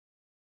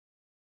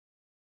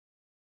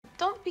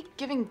Don't be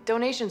giving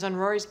donations on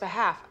Rory's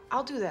behalf.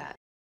 I'll do that.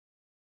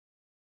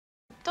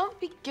 Don't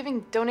be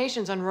giving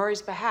donations on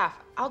Rory's behalf.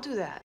 I'll do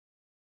that.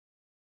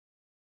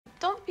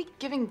 Don't be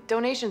giving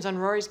donations on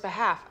Rory's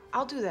behalf.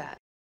 I'll do that.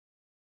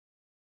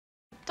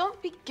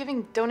 Don't be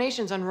giving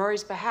donations on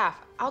Rory's behalf.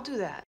 I'll do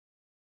that.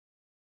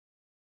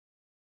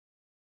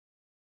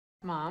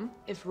 Mom,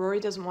 if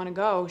Rory doesn't want to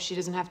go, she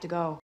doesn't have to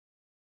go.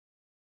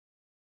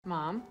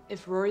 Mom,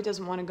 if Rory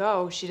doesn't want to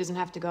go, she doesn't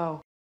have to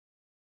go.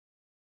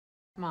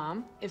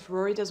 Mom, if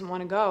Rory doesn't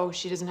want to go,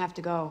 she doesn't have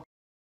to go.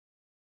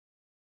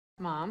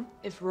 Mom,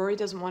 if Rory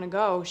doesn't want to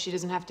go, she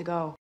doesn't have to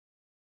go.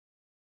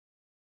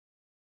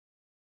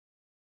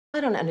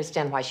 I don't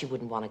understand why she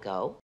wouldn't want to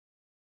go.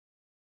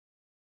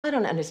 I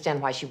don't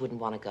understand why she wouldn't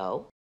want to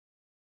go.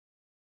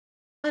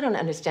 I don't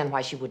understand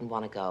why she wouldn't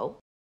want to go.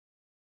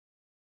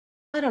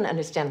 I don't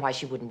understand why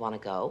she wouldn't want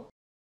to go.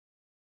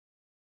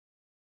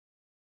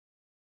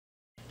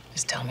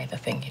 Just tell me the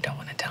thing you don't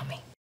want to tell me.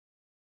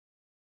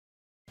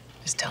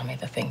 Just tell me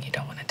the thing you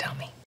don't want to tell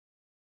me.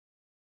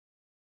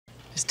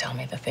 Just tell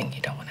me the thing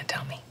you don't want to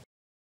tell me.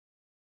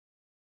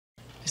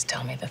 Just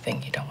tell me the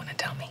thing you don't want to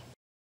tell me.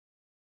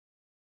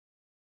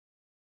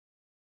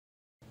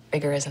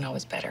 Bigger isn't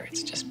always better,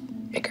 it's just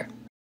bigger.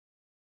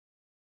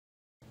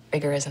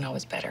 Bigger isn't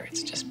always better,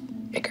 it's just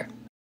bigger.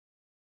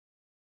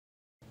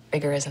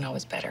 Bigger isn't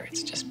always better,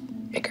 it's just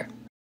bigger.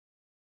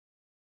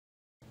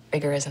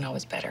 Bigger isn't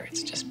always better,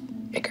 it's just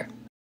bigger.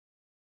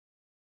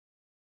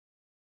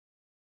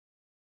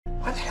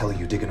 Why the hell are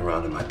you digging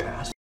around in my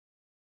past?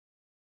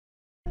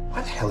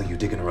 Why the hell are you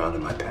digging around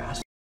in my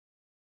past?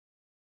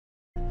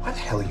 Why the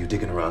hell are you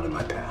digging around in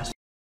my past?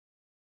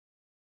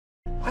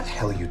 Why the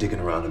hell are you digging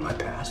around in my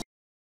past?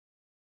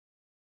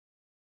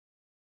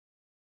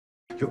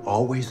 You're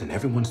always in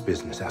everyone's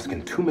business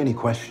asking too many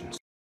questions.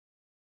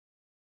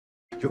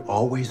 You're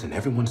always in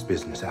everyone's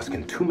business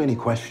asking too many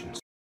questions.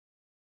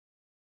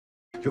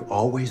 You're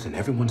always in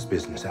everyone's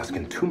business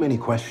asking too many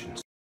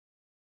questions.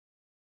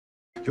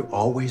 You're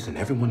always in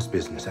everyone's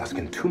business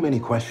asking too many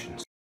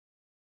questions.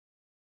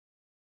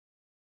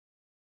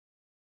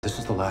 This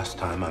is the last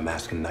time I'm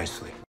asking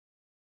nicely.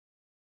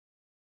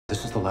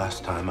 This is the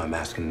last time I'm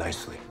asking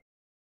nicely.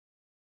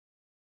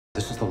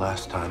 This is the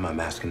last time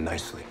I'm asking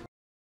nicely.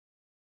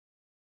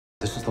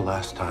 This is the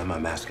last time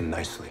I'm asking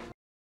nicely.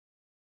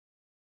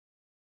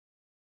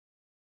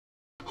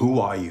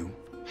 Who are you,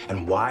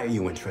 and why are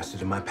you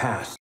interested in my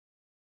past?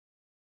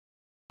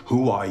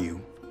 Who are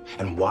you,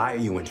 and why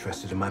are you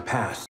interested in my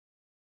past?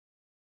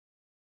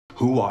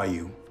 Who are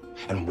you,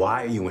 and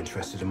why are you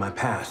interested in my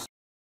past?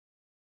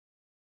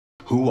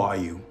 Who are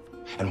you,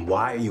 and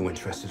why are you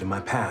interested in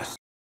my past?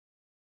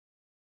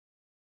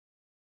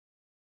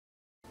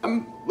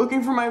 I'm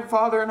looking for my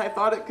father and I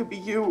thought it could be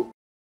you.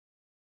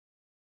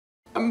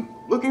 I'm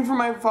looking for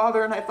my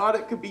father and I thought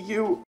it could be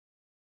you.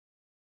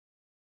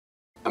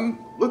 I'm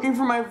looking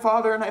for my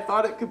father and I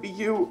thought it could be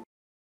you.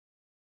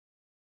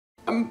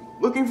 I'm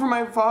looking for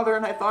my father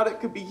and I thought it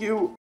could be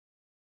you.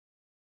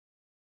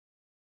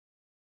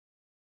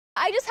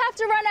 I just have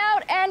to run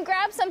out and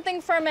grab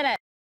something for a minute.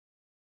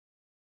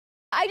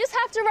 I just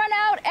have to run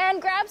out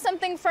and grab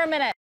something for a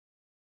minute.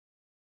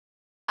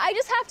 I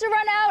just have to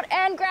run out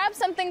and grab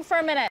something for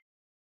a minute.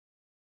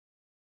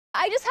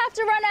 I just have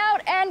to run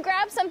out and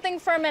grab something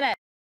for a minute.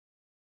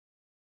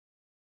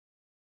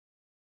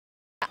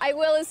 I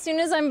will as soon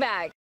as I'm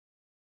back.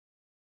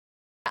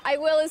 I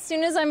will as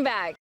soon as I'm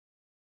back.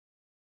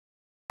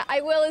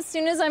 I will as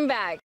soon as I'm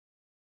back.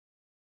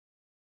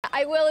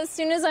 I will as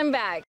soon as I'm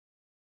back.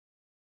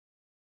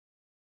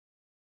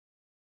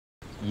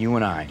 You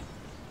and I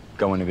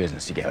go into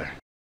business together.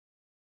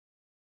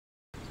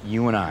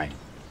 You and I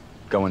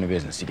go into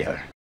business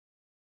together.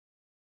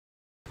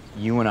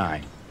 You and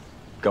I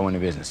go into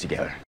business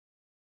together.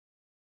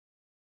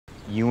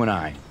 You and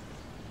I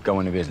go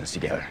into business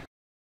together.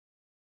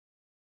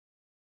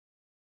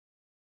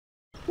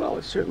 Well,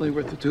 it's certainly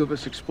worth the two of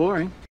us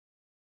exploring.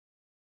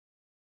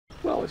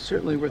 Well, it's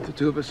certainly worth the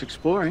two of us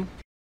exploring.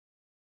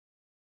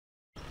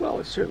 Well,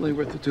 it's certainly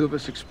worth the two of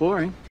us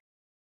exploring.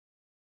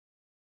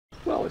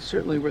 Well, it's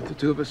certainly worth the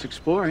two of us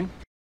exploring.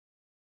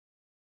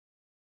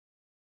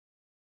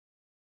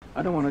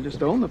 I don't want to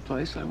just own the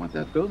place. I want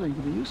that building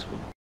to be useful.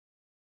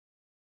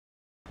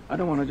 I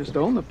don't want to just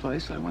own the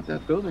place. I want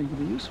that building to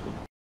be useful.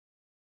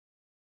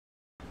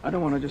 I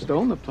don't want to just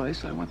own the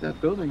place. I want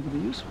that building to be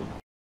useful.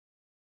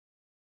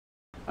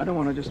 I don't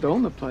want to just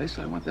own the place.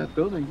 I want that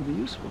building to be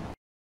useful.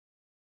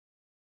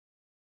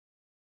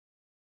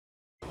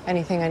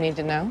 Anything I need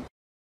to know?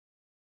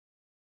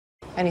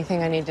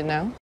 Anything I need to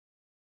know?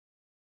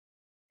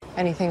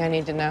 Anything I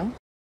need to know?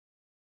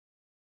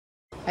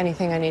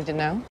 Anything I need to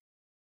know?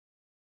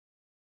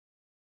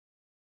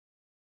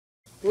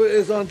 What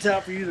is on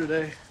tap for you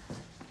today?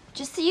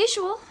 Just the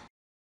usual.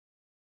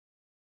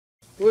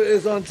 What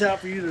is on tap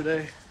for you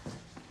today?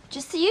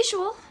 Just the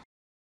usual.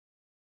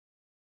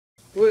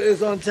 What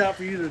is on tap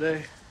for you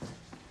today?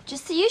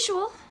 Just the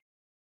usual.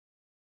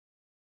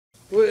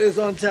 What is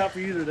on tap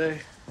for you today?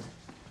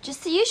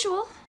 Just the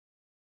usual.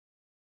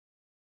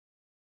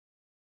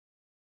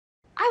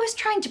 I was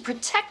trying to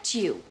protect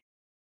you.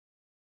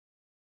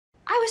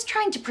 I was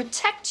trying to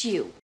protect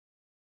you.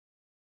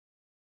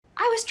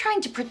 I was trying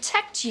to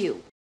protect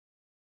you.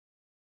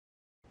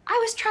 I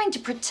was trying to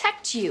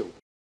protect you.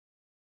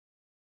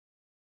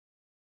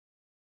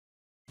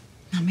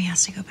 Mommy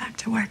has to go back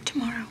to work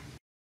tomorrow.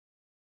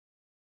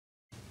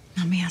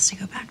 Mommy has to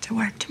go back to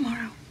work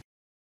tomorrow.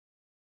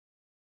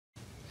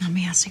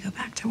 Mommy has to go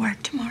back to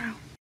work tomorrow.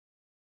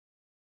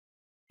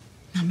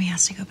 Mommy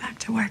has to go back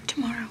to work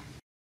tomorrow.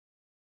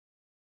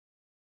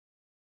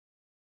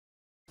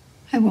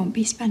 I won't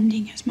be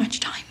spending as much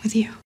time with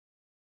you.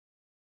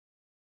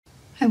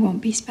 I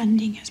won't be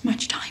spending as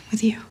much time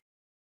with you.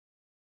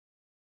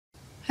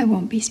 I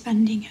won't be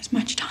spending as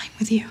much time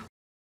with you.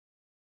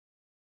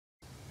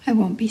 I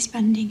won't be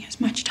spending as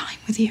much time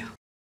with you.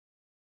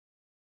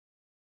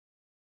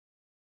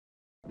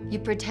 You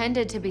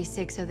pretended to be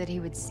sick so that he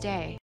would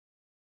stay.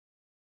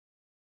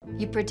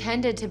 You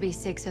pretended to be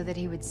sick so that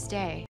he would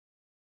stay.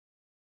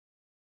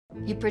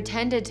 You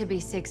pretended to be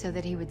sick so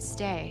that he would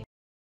stay.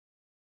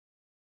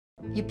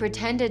 You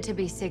pretended to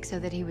be sick so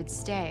that he would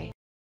stay.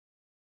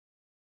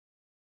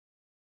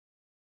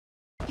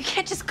 You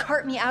can't just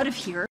cart me out of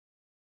here.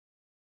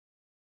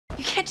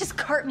 You can't just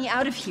cart me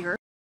out of here.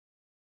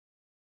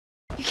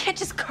 You can't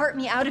just cart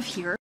me out of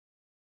here.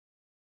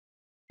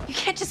 You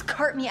can't just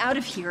cart me out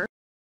of here.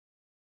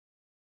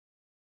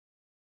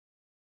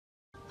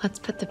 Let's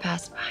put the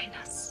past behind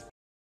us.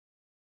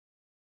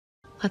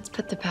 Let's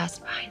put the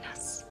past behind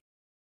us.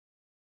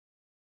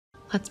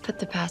 Let's put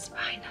the past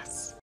behind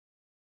us.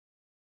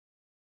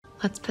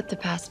 Let's put the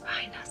past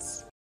behind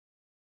us.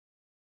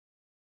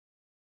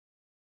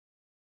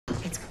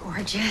 It's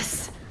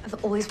gorgeous.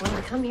 I've always wanted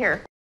to come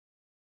here.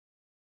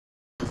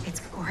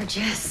 It's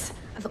gorgeous.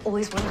 I've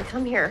always wanted to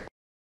come here.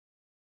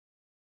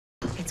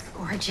 It's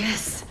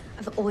gorgeous.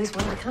 I've always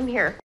wanted to come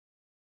here.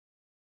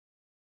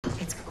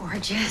 It's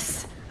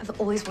gorgeous.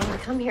 I've always wanted to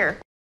come here.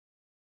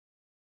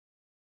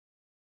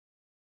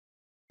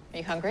 Are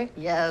you hungry?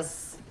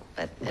 Yes,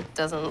 but it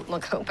doesn't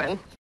look open.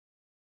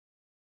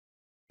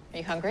 Are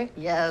you hungry?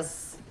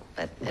 Yes,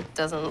 but it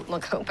doesn't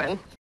look open.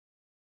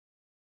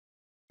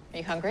 Are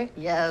you hungry?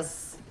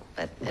 Yes,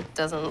 but it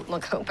doesn't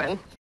look open.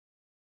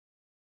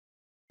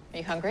 Are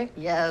you hungry?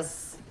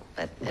 Yes,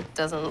 but it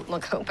doesn't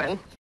look open.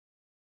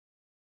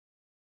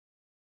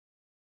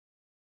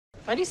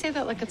 Why do you say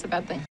that like it's a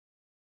bad thing?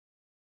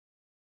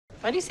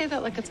 Why do you say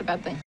that like it's a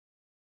bad thing?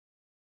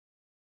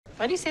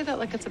 Why do you say that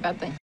like it's a bad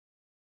thing?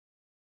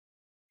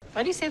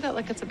 Why do you say that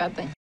like it's a bad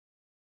thing?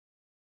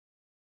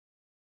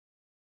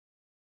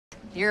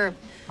 You're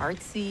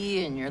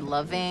artsy and you're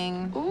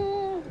loving.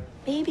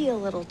 Maybe a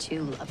little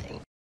too loving.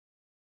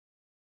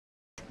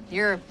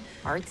 You're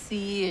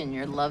artsy and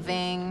you're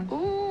loving.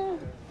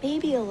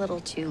 Maybe a little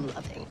too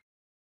loving.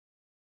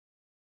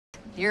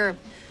 You're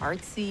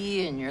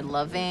artsy and you're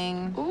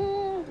loving.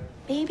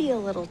 Maybe a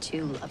little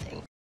too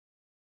loving.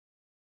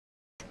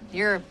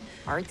 You're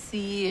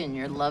artsy and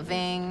you're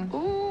loving.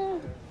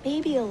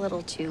 Maybe a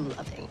little too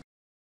loving.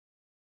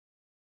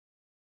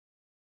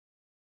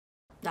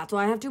 That's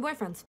why I have two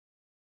boyfriends.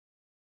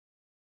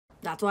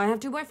 That's why I have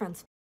two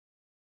boyfriends.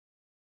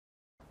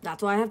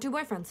 That's why I have two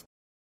boyfriends.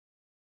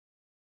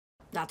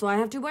 That's why I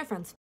have two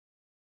boyfriends.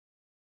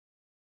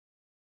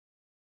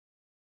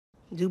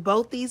 Do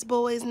both these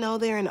boys know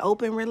they're in an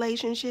open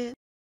relationship?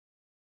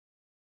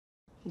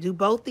 Do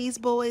both these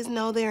boys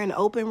know they're in an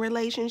open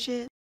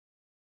relationship?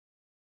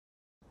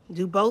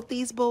 Do both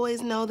these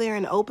boys know they're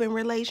in an open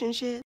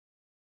relationship?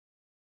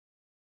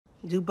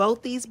 Do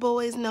both these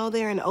boys know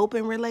they're in an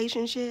open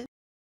relationship?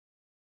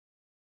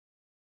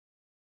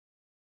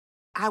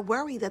 I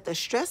worry that the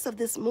stress of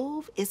this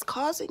move is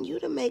causing you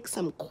to make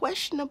some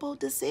questionable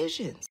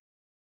decisions.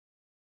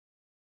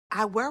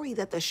 I worry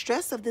that the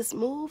stress of this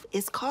move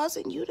is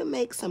causing you to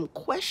make some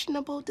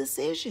questionable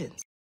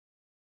decisions.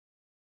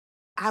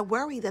 I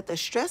worry that the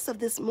stress of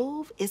this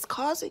move is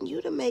causing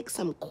you to make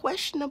some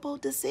questionable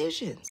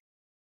decisions.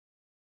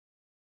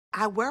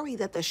 I worry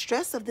that the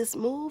stress of this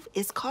move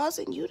is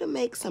causing you to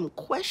make some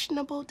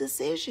questionable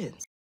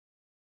decisions.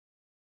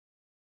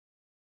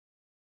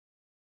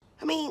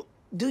 I mean,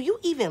 do you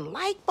even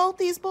like both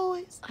these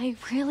boys? I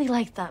really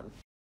like them.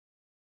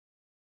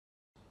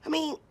 I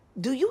mean,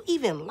 do you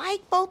even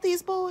like both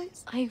these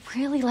boys? I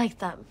really like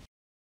them.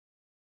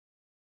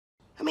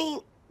 I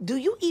mean, do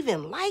you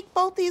even like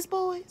both these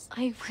boys?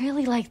 I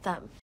really like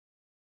them.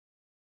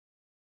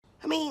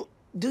 I mean,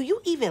 do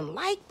you even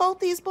like both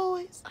these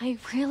boys? I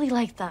really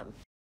like them.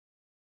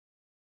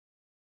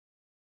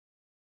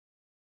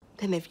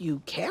 Then if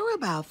you care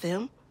about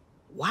them,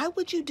 why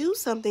would you do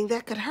something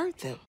that could hurt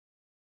them?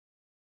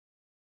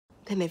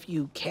 Then if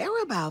you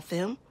care about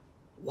them,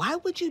 why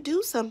would you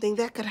do something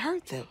that could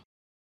hurt them?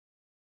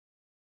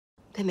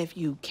 Then if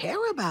you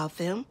care about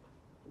them,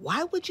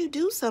 why would you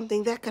do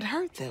something that could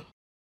hurt them?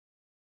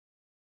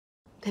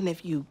 Then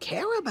if you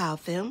care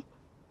about them,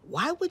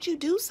 why would you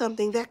do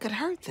something that could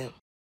hurt them?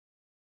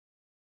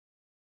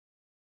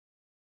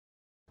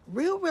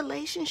 Real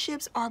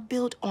relationships are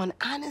built on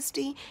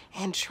honesty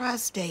and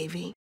trust,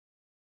 Davy.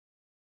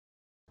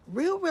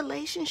 Real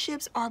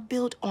relationships are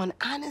built on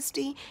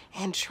honesty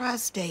and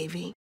trust,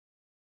 Davy.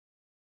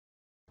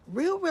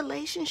 Real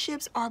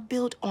relationships are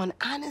built on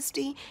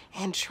honesty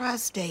and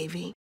trust,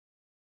 Davy.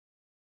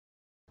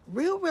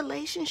 Real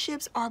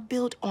relationships are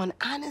built on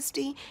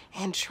honesty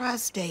and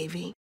trust,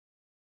 Davy.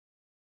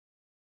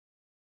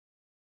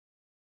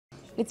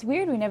 It's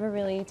weird we never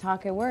really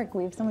talk at work.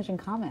 We have so much in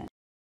common.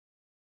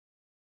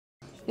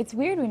 It's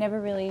weird we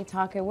never really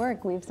talk at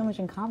work. We have so much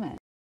in common.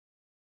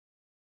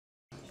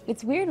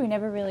 It's weird we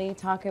never really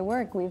talk at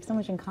work. We have so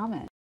much in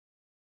common.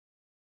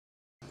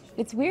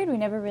 It's weird we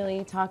never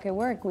really talk at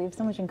work. We have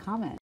so much in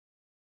common.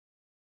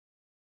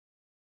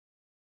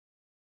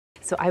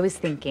 So I was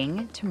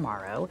thinking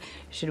tomorrow,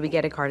 should we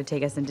get a car to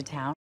take us into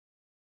town?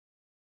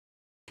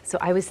 So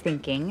I was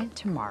thinking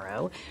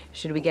tomorrow,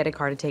 should we get a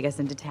car to take us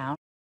into town?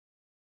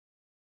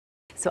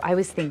 So I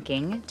was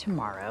thinking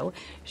tomorrow,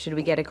 should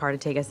we get a car to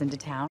take us into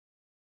town?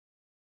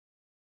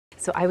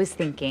 So I was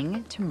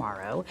thinking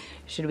tomorrow,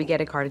 should we get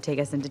a car to take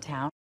us into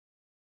town?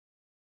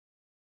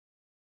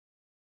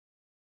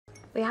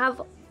 We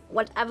have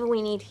whatever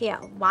we need here.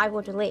 Why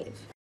would you leave?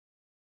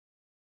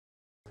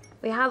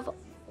 We have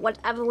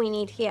whatever we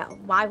need here.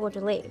 Why would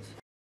you leave?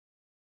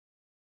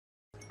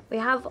 We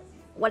have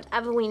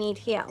whatever we need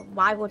here.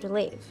 Why would you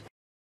leave?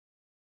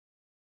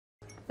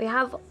 We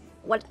have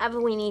whatever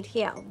we need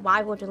here.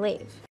 Why would you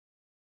leave?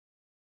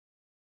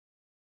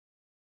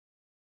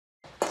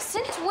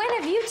 Since when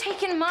have you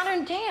taken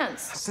modern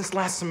dance? Since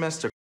last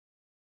semester.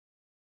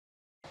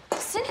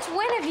 Since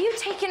when have you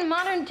taken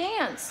modern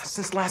dance?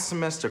 Since last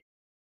semester.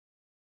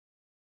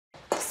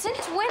 Since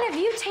when have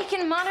you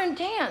taken modern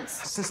dance?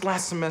 Since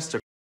last semester.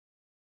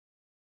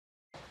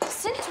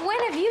 Since when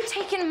have you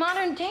taken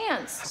modern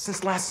dance?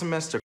 Since last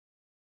semester.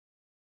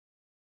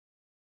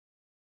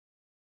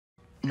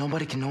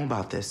 Nobody can know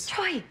about this.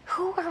 Troy,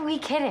 who are we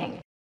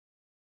kidding?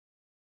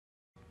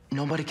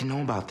 Nobody can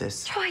know about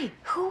this. Troy,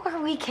 who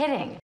are we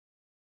kidding?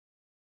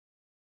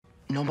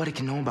 Nobody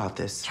can know about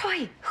this.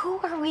 Troy, who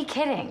are we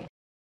kidding?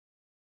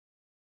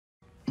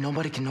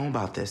 Nobody can know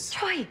about this.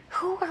 Troy,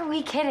 who are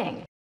we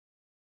kidding?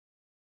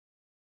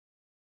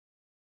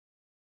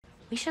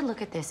 We should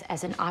look at this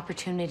as an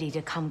opportunity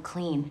to come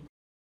clean.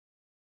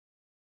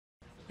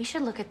 We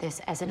should look at this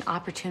as an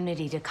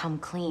opportunity to come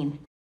clean.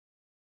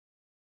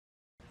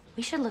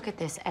 We should look at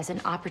this as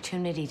an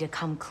opportunity to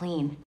come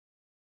clean.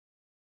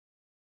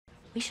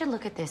 We should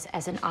look at this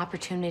as an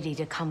opportunity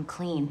to come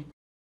clean.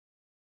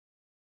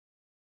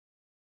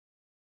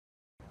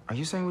 Are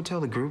you saying we'll tell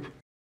the group?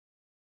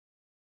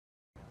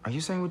 Are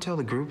you saying we'll tell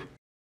the group?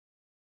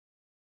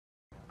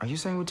 Are you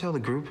saying we'll tell the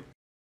group?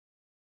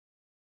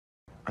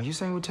 Are you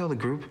saying we'll tell the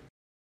group?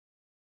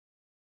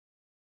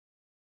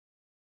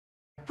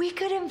 We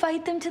could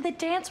invite them to the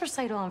dance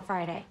recital on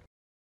Friday.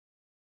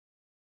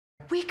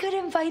 We could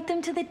invite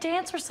them to the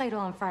dance recital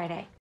on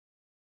Friday.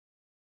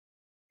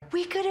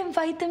 We could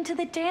invite them to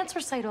the dance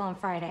recital on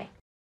Friday.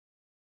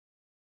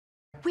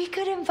 We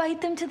could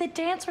invite them to the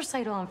dance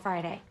recital on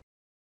Friday.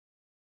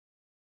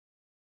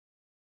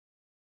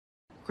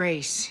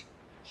 Grace,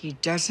 he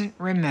doesn't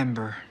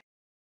remember.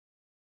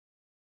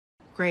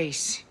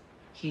 Grace,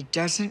 he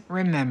doesn't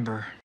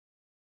remember.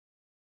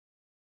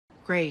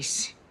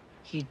 Grace,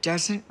 he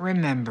doesn't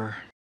remember.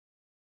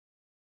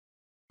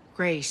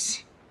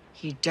 Grace,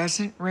 he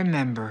doesn't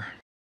remember.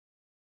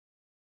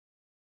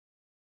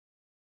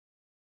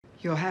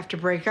 You'll have to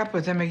break up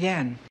with him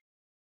again.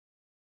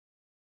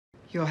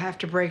 You'll have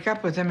to break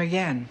up with him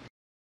again.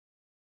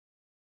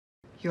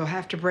 You'll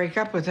have to break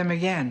up with him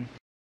again.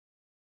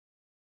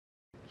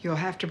 You'll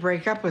have to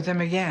break up with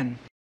him again.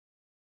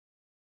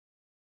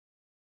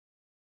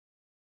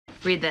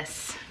 Read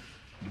this.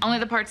 Only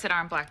the parts that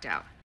aren't blacked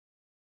out.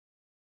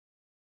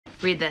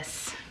 Read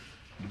this.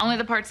 Only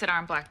the parts that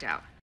aren't blacked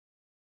out.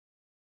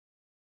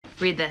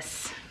 Read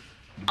this.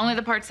 Only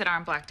the parts that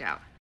aren't blacked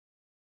out.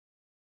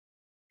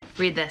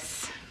 Read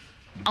this.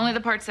 Only the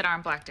parts that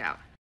aren't blacked out.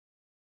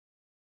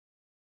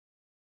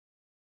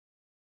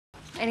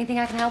 Anything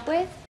I can help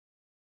with?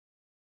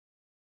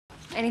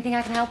 Anything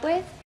I can help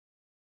with?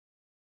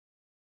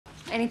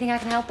 Anything I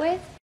can help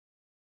with?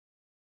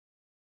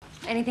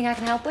 Anything I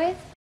can help with?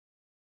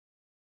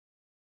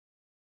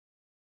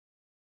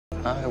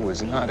 I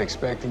was not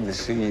expecting to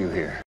see you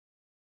here.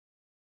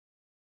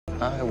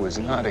 I was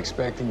not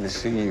expecting to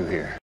see you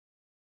here.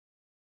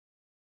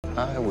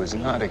 I was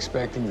not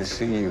expecting to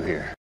see you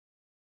here.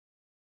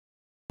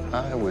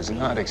 I was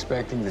not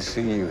expecting to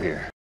see you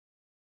here.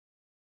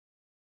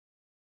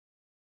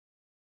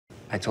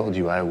 I told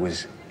you I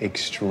was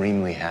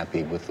extremely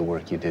happy with the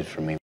work you did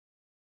for me.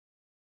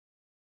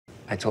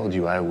 I told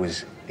you I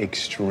was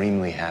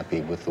extremely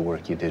happy with the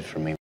work you did for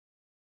me.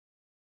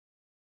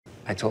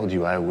 I told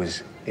you I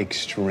was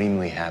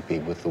extremely happy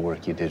with the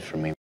work you did for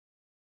me.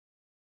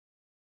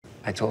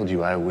 I told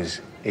you I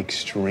was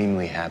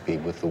extremely happy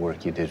with the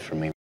work you did for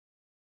me.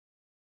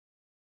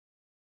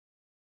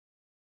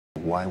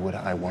 Why would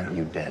I want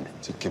you dead?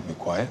 To keep me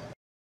quiet.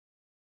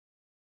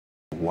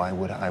 Why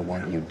would I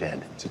want you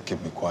dead? To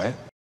keep me quiet.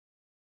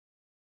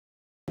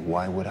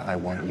 Why would I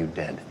want you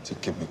dead? To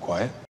keep me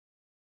quiet.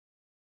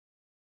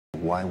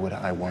 Why would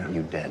I want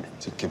you dead?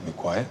 To keep me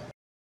quiet?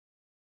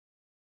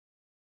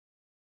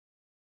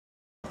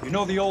 You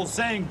know the old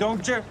saying,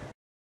 don't you?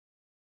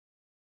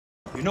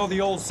 You know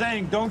the old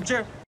saying, don't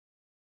you?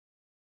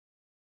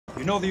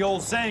 You know the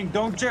old saying,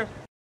 don't you?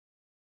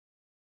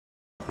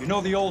 You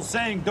know the old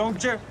saying,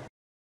 don't you?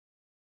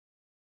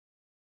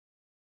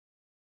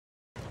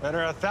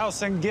 Better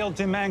 1,000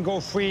 guilty men go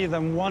free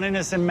than one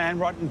innocent man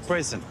rot in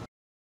prison.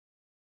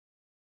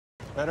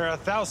 Better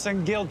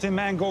 1,000 guilty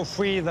men go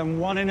free than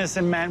one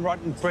innocent man rot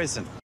in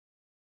prison.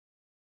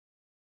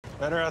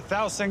 Better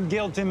 1,000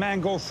 guilty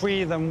men go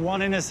free than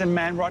one innocent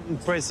man rot in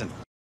prison.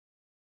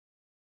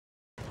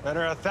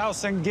 Better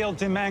 1,000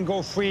 guilty men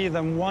go free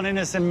than one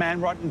innocent man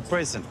rot in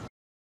prison.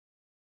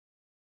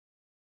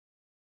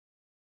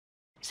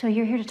 So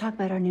you're here to talk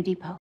about our new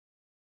depot.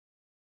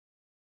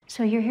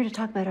 So you're here to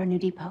talk about our new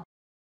depot.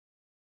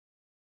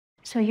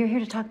 So you're here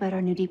to talk about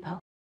our new depot.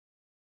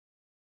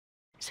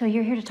 So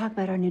you're here to talk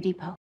about our new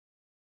depot.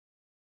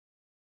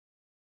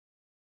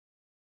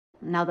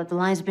 Now that the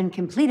line's been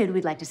completed,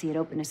 we'd like to see it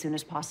open as soon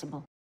as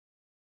possible.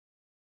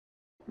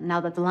 Now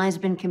that the line's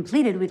been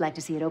completed, we'd like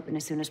to see it open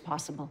as soon as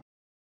possible.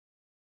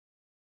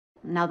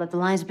 Now that the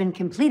line's been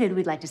completed,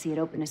 we'd like to see it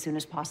open as soon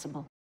as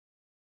possible.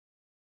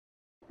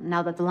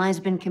 Now that the line's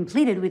been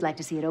completed, we'd like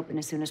to see it open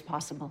as soon as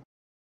possible.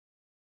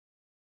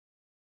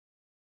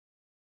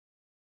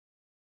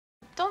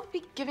 Don't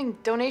be giving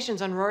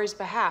donations on Rory's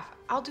behalf.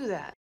 I'll do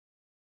that.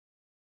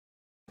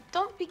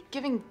 Don't be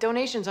giving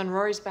donations on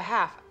Rory's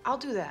behalf. I'll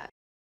do that.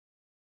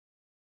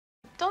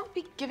 Don't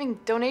be giving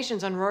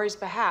donations on Rory's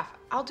behalf.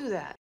 I'll do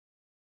that.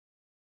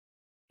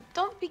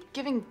 Don't be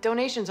giving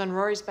donations on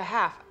Rory's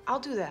behalf. I'll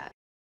do that.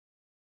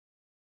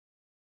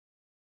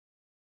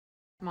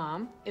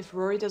 Mom, if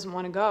Rory doesn't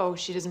want to go,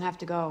 she doesn't have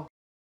to go.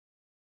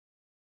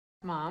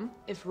 Mom,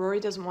 if Rory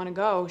doesn't want to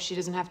go, she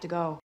doesn't have to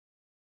go.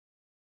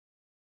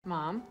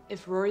 Mom,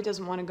 if Rory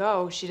doesn't want to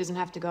go, she doesn't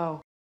have to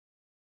go.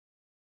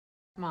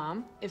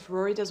 Mom, if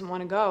Rory doesn't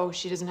want to go,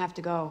 she doesn't have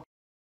to go.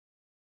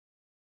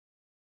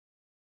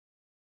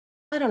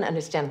 I don't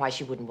understand why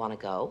she wouldn't want to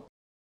go.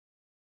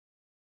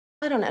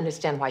 I don't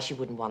understand why she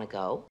wouldn't want to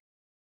go.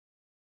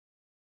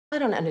 I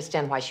don't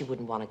understand why she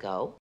wouldn't want to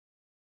go.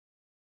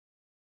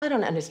 I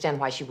don't understand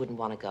why she wouldn't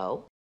want to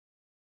go.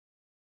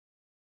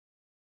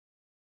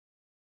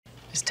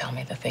 Just tell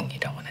me the thing you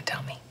don't want to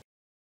tell me.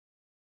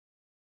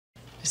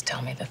 Just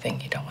tell me the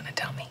thing you don't want to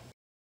tell me.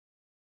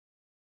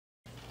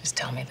 Just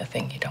tell me the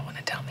thing you don't want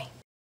to tell me.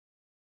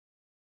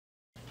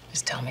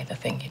 Just tell me the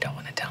thing you don't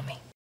want to tell me.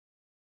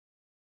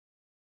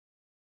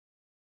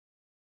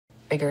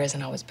 Bigger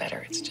isn't always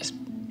better, it's just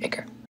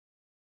bigger.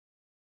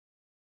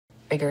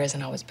 Bigger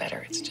isn't always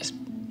better, it's just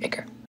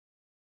bigger.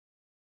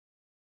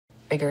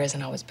 Bigger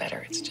isn't always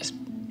better, it's just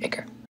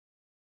bigger.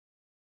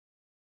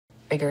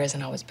 Bigger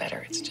isn't always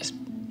better, it's just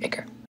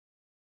bigger.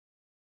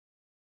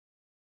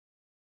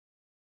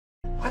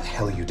 Why the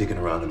hell are you digging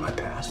around in my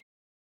past?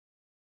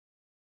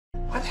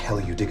 Why the hell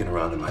are you digging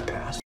around in my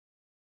past?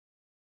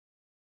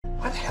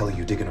 Why the hell are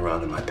you digging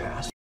around in my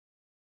past?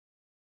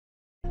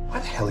 Why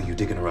the hell are you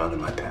digging around in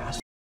my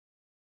past?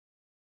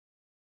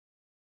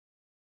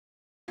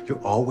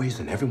 You're always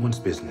in everyone's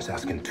business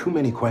asking too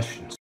many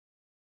questions.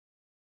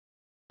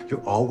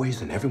 You're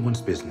always in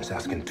everyone's business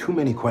asking too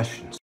many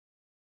questions.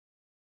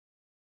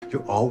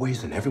 You're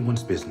always in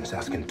everyone's business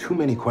asking too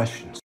many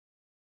questions.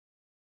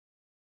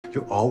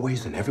 You're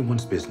always in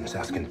everyone's business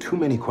asking too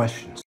many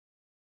questions.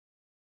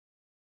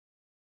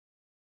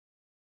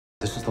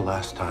 This is the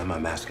last time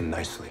I'm asking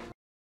nicely.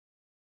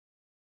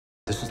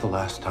 This is the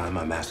last time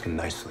I'm asking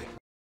nicely.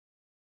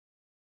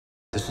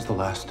 This is the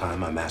last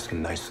time I'm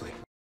asking nicely.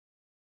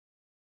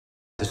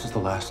 This is the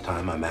last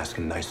time I'm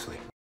asking nicely.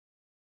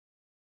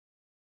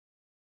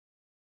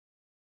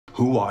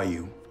 Who are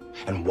you,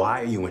 and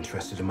why are you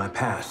interested in my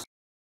past?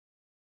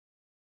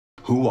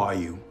 Who are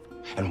you,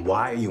 and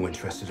why are you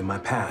interested in my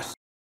past?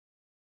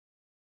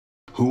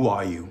 Who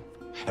are you,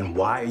 and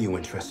why are you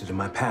interested in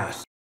my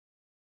past?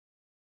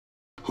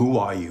 Who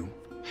are you,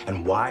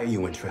 and why are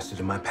you interested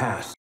in my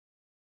past?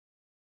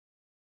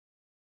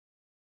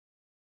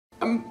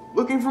 I'm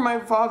looking for my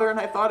father and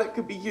I thought it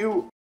could be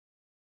you.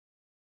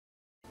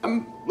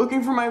 I'm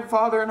looking for my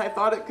father and I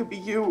thought it could be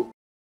you.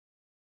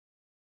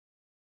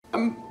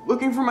 I'm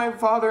looking for my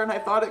father and I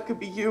thought it could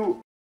be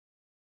you.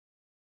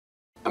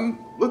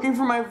 I'm looking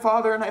for my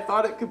father and I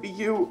thought it could be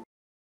you.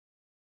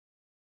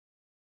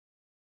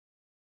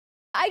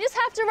 I just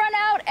have to run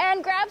out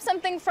and grab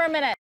something for a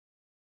minute.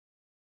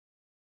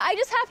 I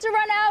just have to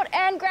run out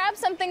and grab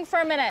something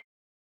for a minute.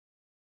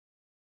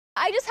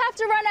 I just have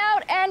to run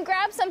out and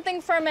grab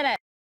something for a minute.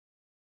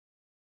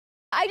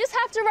 I just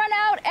have to run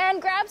out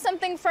and grab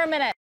something for a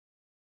minute.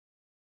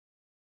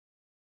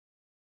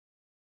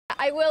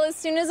 I will as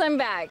soon as I'm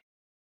back.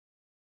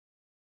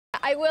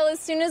 I will as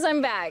soon as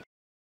I'm back.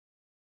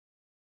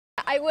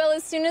 I will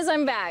as soon as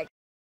I'm back.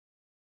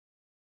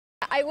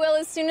 I will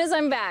as soon as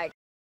I'm back.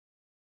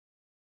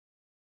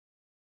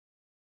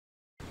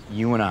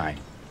 You and I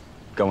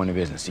go into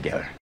business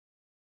together.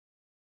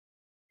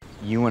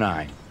 You and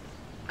I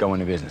go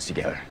into business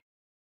together.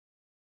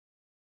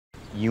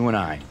 You and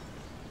I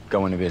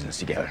go into business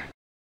together.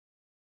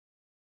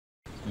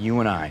 You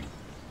and I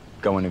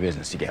go into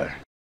business together.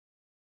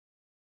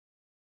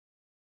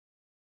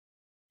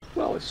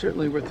 Well, it's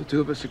certainly worth the two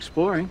of us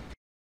exploring.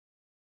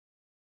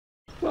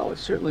 Well,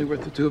 it's certainly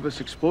worth the two of us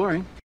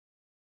exploring.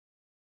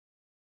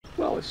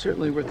 Well, it's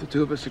certainly worth the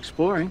two of us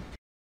exploring.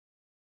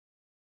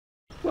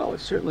 Well,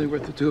 it's certainly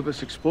worth the two of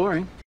us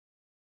exploring.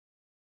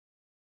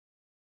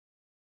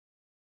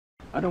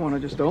 I don't want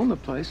to just own the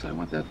place. I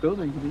want that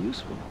building to be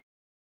useful.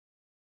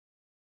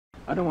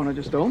 I don't want to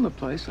just own the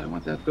place. I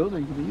want that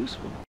building to be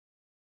useful.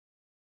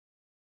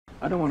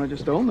 I don't want to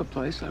just own the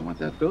place. I want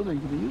that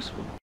building to be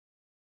useful.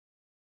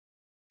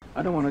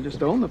 I don't want to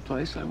just own the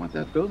place. I want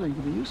that building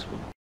to be useful.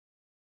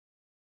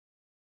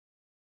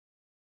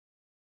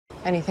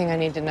 Anything I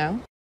need to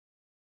know?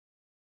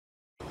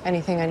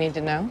 Anything I need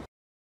to know?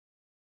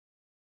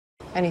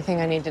 Anything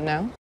I need to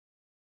know?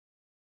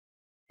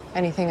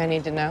 Anything I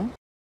need to know?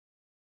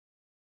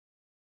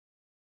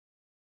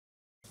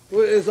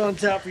 What is on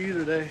tap for you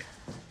today?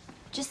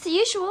 Just the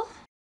usual.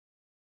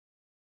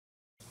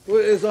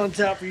 What is on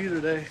tap for you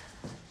today?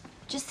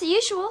 Just the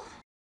usual.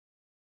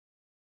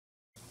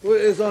 What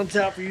is on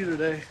tap for you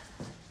today?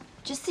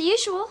 Just the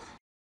usual.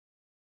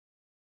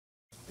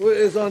 What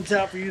is on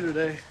tap for you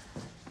today?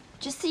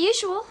 Just the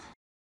usual.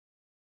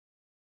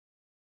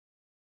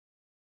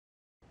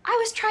 I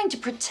was trying to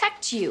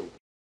protect you.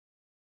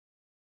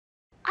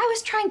 I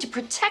was trying to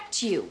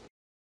protect you.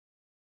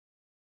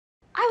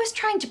 I was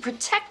trying to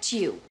protect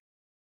you.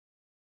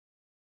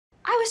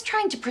 I was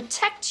trying to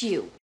protect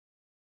you.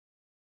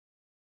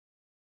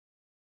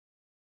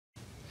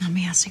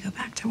 Mommy has to go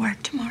back to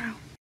work tomorrow.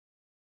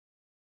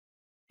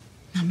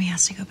 Mommy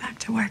has to go back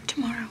to work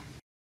tomorrow.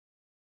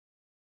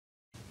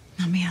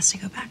 Mommy has to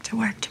go back to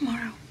work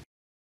tomorrow.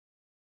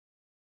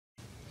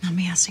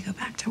 Mommy has to go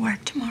back to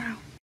work tomorrow.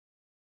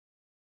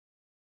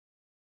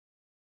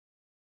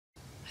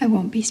 I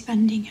won't be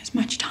spending as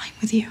much time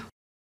with you.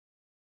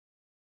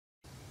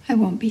 I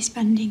won't be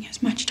spending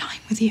as much time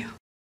with you.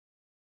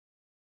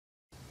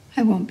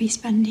 I won't be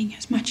spending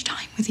as much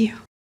time with you.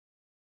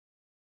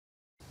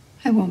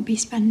 I won't be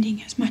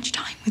spending as much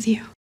time with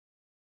you.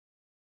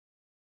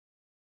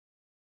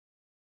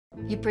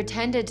 You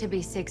pretended to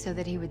be sick so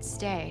that he would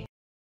stay.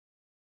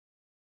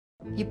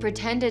 You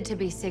pretended to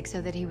be sick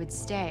so that he would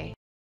stay.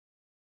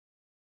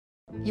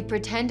 You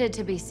pretended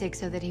to be sick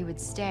so that he would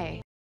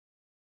stay.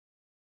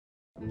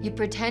 You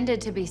pretended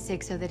to be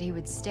sick so that he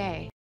would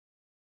stay.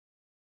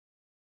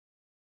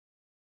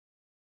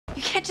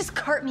 You can't just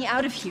cart me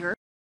out of here.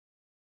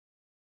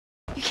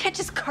 You can't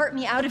just cart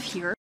me out of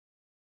here.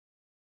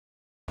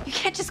 You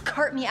can't just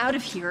cart me out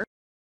of here.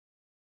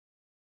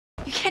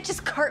 You can't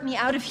just cart me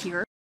out of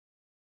here.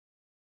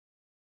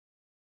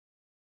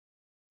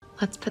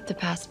 Let's put the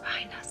past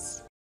behind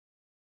us.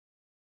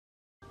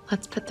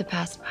 Let's put the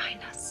past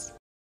behind us.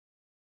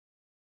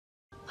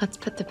 Let's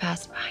put the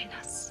past behind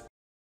us.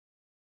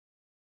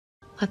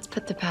 Let's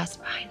put the past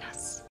behind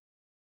us.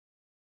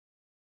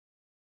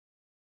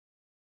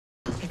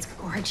 It's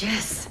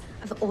gorgeous.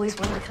 I've always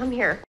wanted to come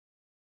here.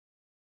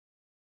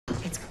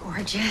 It's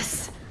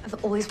gorgeous.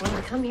 I've always wanted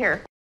to come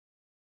here.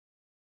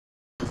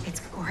 It's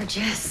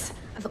gorgeous.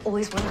 I've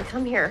always wanted to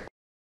come here.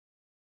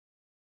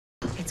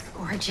 It's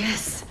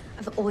gorgeous.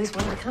 I've always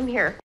wanted to come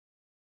here.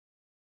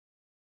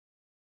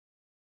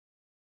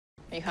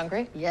 Are you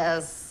hungry?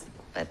 Yes,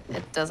 but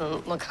it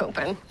doesn't look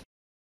open.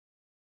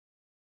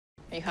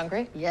 Are you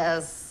hungry?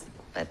 Yes,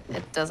 but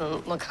it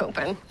doesn't look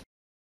open.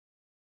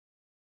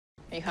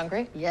 Are you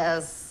hungry?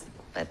 Yes,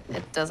 but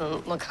it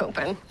doesn't look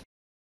open.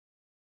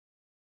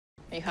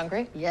 Are you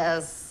hungry?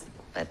 Yes,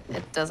 but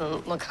it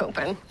doesn't look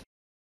open.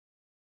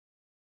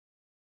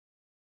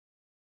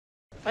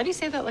 Why do you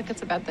say that like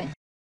it's a bad thing?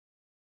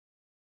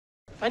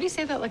 Why do you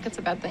say that like it's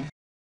a bad thing?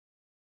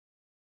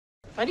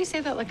 Why do you say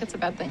that like it's a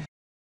bad thing?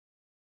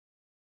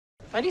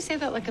 Why do you say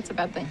that like it's a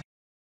bad thing?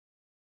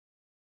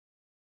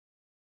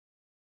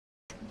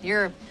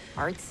 You're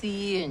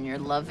artsy and you're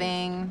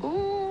loving.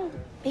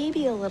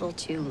 Maybe a little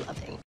too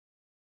loving.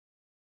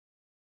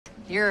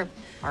 You're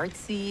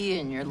artsy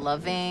and you're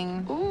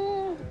loving.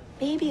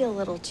 Maybe a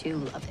little too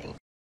loving.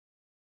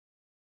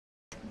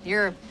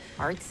 You're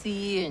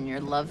artsy and you're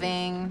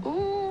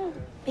loving.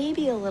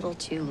 Maybe a little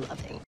too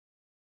loving.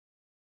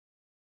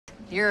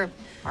 You're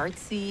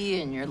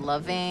artsy and you're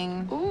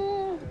loving.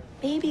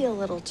 Maybe a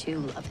little too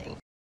loving.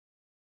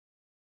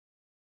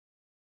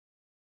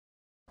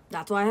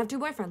 That's why I have two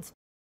boyfriends.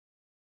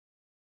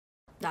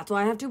 That's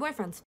why I have two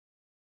boyfriends.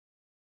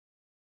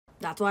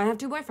 That's why I have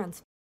two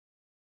boyfriends.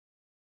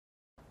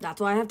 That's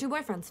why I have two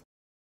boyfriends.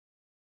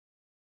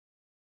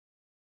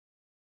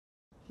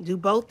 Do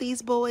both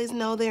these boys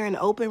know they're in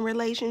an open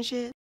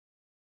relationship?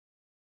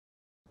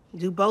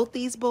 Do both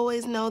these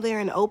boys know they're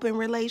in an open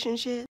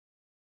relationship?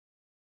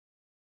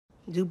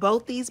 Do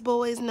both these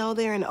boys know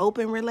they're in an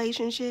open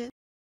relationship?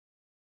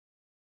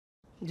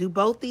 Do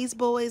both these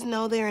boys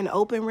know they're in an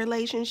open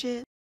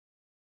relationship?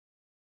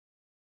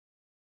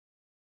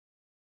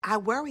 I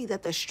worry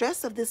that the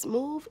stress of this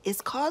move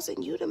is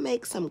causing you to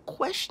make some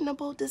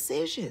questionable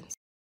decisions.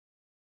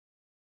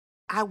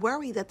 I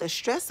worry that the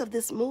stress of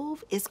this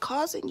move is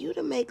causing you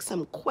to make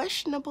some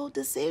questionable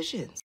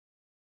decisions.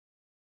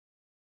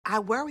 I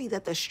worry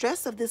that the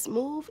stress of this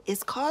move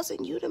is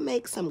causing you to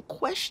make some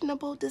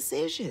questionable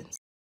decisions.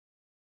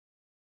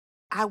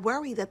 I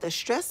worry that the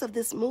stress of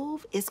this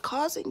move is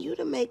causing you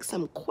to make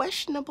some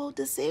questionable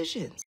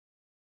decisions.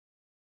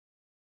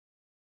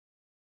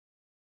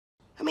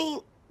 I mean,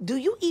 do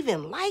you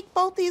even like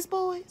both these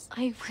boys?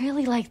 I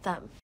really like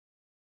them.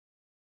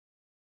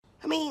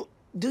 I mean,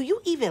 do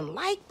you even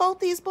like both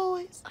these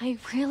boys? I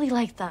really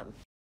like them.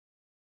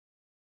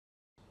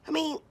 I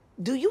mean,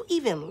 do you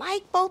even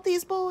like both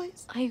these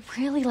boys? I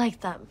really like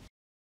them.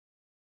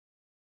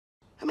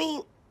 I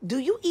mean, do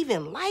you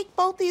even like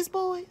both these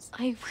boys?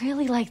 I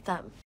really like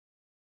them.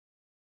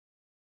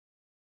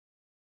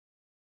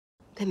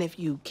 Then if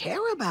you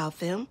care about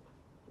them,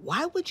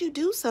 why would you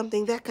do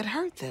something that could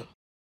hurt them?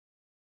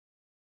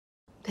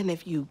 Then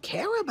if you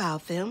care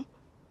about them,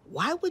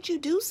 why would you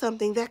do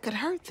something that could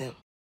hurt them?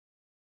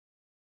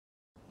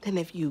 Then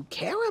if you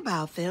care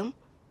about them,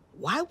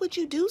 why would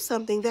you do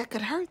something that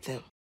could hurt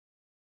them?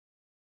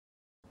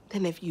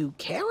 Then if you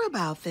care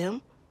about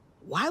them,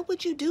 why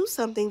would you do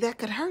something that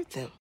could hurt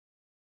them?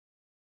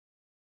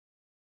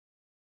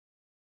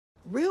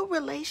 Real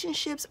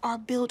relationships are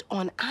built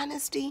on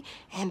honesty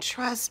and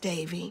trust,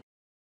 Davy.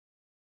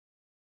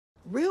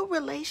 Real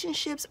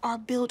relationships are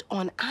built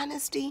on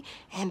honesty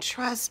and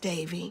trust,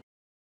 Davy.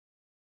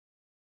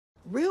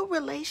 Real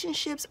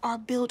relationships are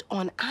built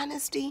on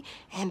honesty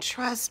and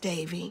trust,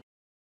 Davy.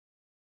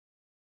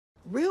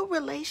 Real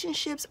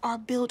relationships are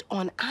built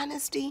on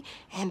honesty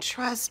and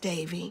trust,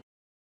 Davy.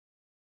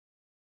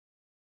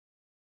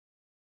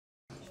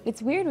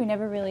 It's weird we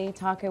never really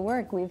talk at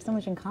work. We have so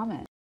much in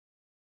common.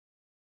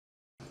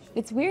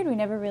 It's weird we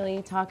never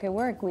really talk at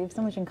work. We have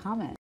so much in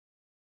common.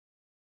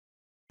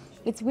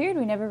 It's weird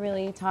we never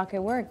really talk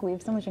at work. We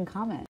have so much in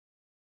common.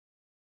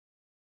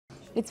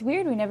 It's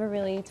weird we never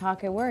really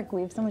talk at work.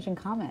 We have so much in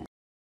common.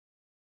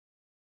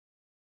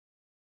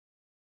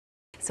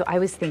 So I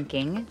was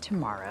thinking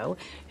tomorrow,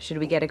 should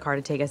we get a car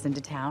to take us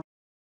into town?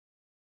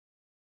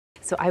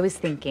 So I was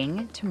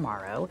thinking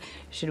tomorrow,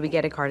 should we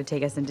get a car to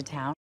take us into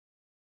town?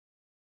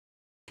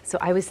 So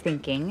I was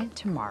thinking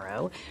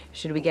tomorrow,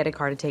 should we get a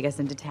car to take us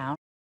into town?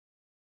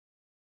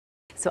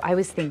 So I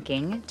was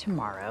thinking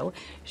tomorrow,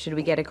 should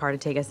we get a car to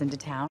take us into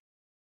town?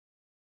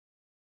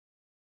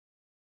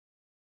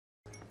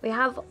 We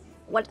have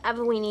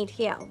whatever we need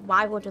here.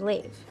 Why would you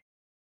leave?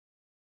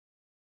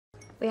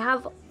 We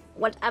have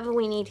whatever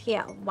we need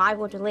here. Why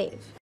would you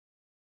leave?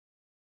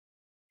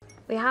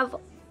 We have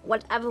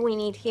whatever we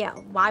need here.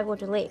 Why would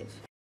you leave?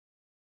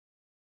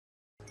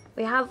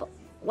 We have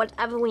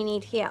whatever we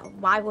need here.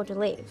 Why would you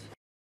leave?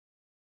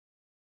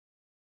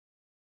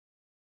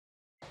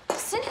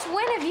 Since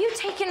when have you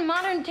taken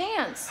modern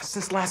dance?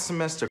 Since last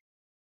semester.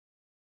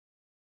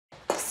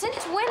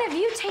 Since when have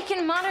you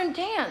taken modern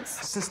dance?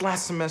 Since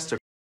last semester.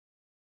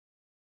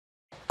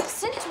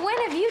 Since when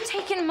have you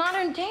taken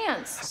modern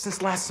dance?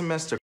 Since last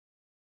semester.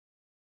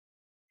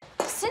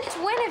 Since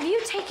when have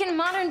you taken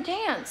modern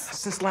dance?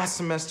 Since last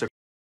semester.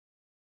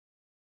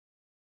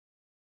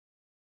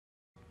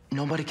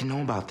 Nobody can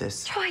know about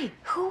this. Troy,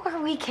 who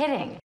are we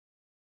kidding?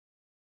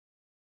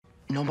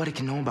 Nobody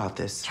can know about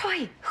this.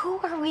 Troy, who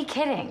are we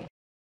kidding?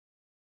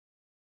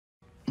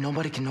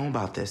 Nobody can know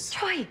about this.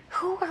 Troy,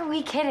 who are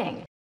we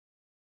kidding?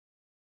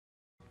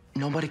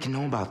 Nobody can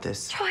know about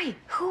this. Troy,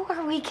 who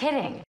are we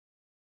kidding?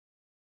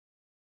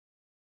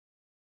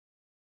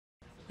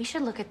 We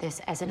should look at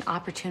this as an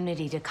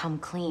opportunity to come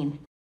clean.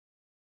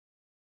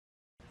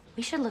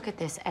 We should look at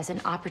this as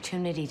an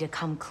opportunity to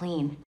come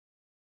clean.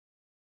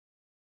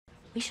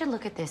 We should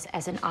look at this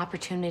as an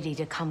opportunity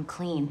to come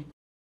clean.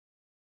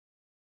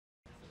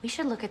 We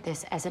should look at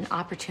this as an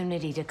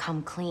opportunity to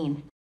come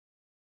clean.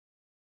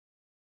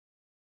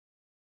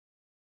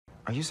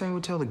 Are you saying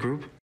we'll tell the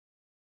group?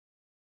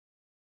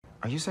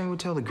 Are you saying we'll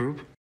tell the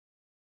group?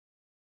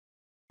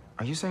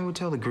 Are you saying we'll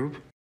tell the group?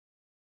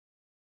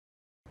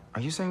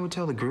 Are you saying we'll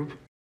tell the group?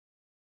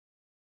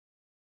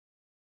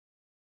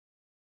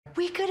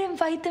 We could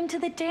invite them to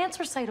the dance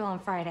recital on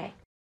Friday.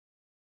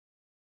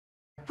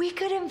 We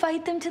could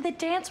invite them to the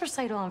dance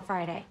recital on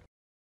Friday.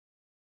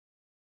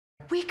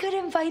 We could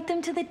invite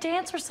them to the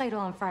dance recital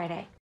on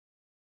Friday.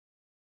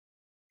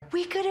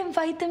 We could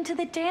invite them to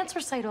the dance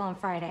recital on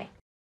Friday.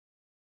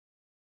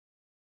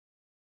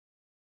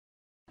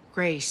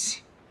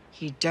 Grace,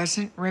 he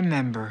doesn't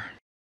remember.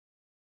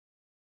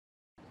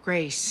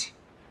 Grace,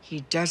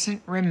 he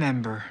doesn't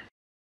remember.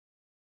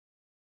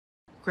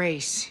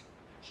 Grace,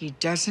 he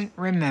doesn't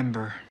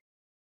remember.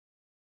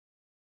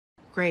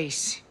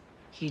 Grace,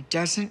 he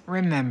doesn't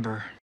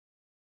remember.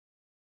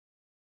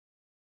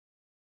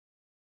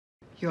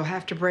 You'll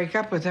have to break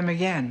up with him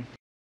again.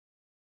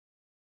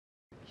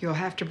 You'll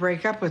have to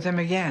break up with him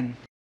again.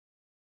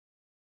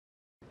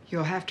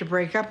 You'll have to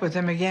break up with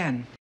him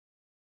again.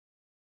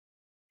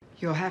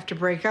 You'll have to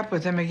break up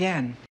with him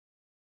again.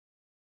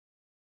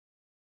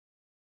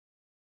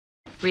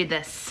 Read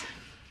this.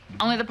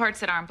 Only the parts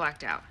that aren't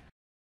blacked out.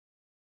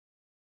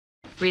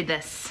 Read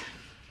this.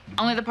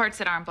 Only the parts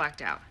that aren't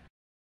blacked out.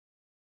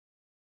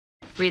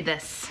 Read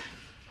this.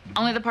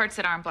 Only the parts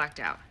that aren't blacked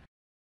out.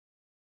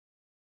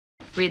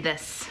 Read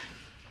this.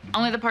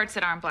 Only the parts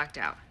that aren't blacked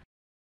out.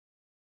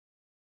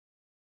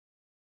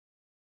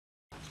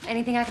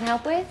 Anything I can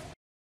help with?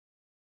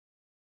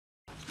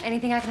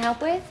 Anything I can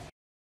help with?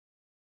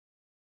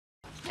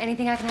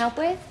 Anything I can help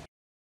with?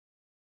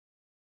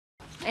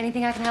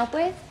 Anything I can help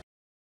with?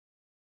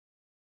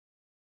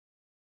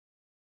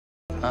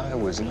 I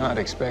was not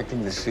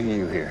expecting to see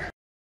you here.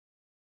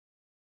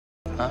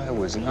 I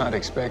was not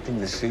expecting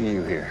to see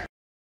you here.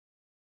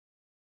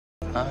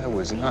 I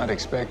was not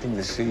expecting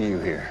to see you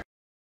here.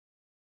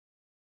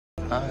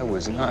 I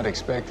was not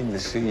expecting to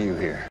see you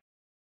here.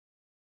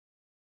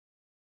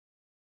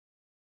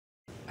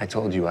 I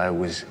told you I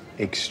was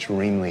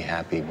extremely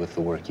happy with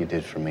the work you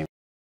did for me.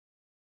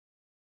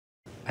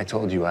 I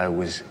told you I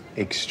was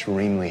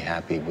extremely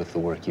happy with the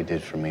work you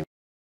did for me.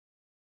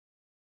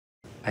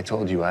 I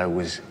told you I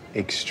was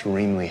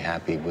extremely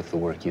happy with the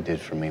work you did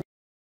for me.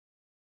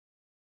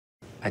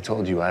 I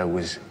told you I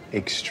was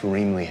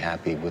extremely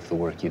happy with the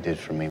work you did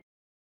for me.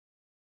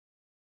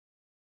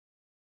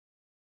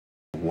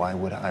 Why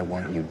would I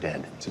want you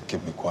dead? To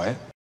keep me quiet.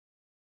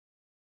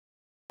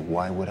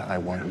 Why would I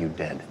want you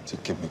dead? To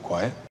keep me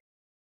quiet.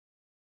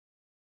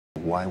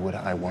 Why would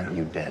I want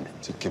you dead?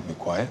 To keep me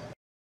quiet.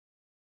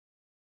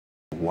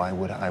 Why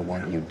would I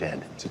want you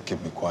dead? To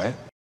keep me quiet.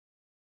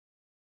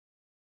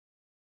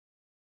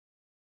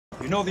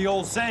 You know the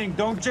old saying,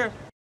 don't you?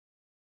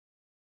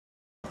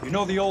 You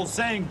know the old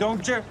saying,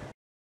 don't you?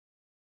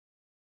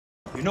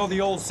 You know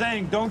the old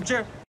saying, don't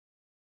you?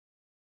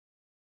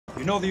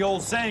 You know the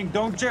old saying,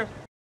 don't you?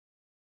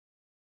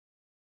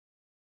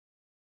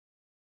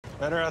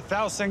 Better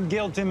 1,000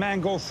 guilty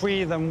men go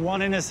free than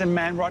one innocent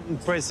man rot in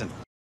prison.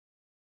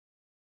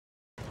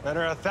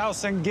 Better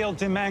 1,000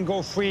 guilty men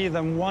go free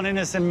than one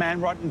innocent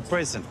man rot in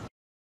prison.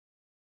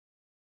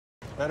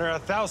 Better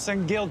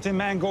 1,000 guilty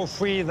men go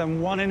free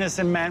than one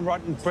innocent man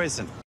rot in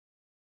prison.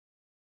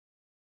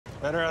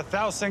 Better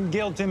 1,000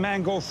 guilty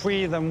men go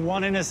free than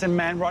one innocent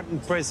man rot in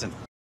prison.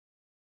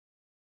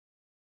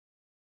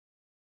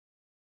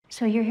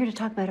 So you're here to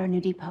talk about our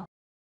new depot.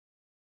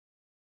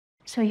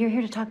 So you're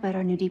here to talk about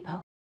our new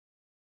depot.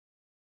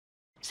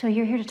 So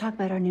you're here to talk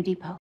about our new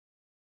depot.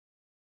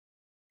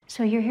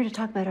 So you're here to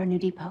talk about our new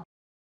depot.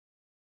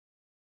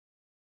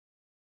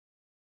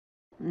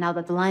 Now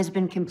that the line's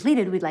been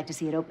completed, we'd like to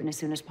see it open as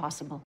soon as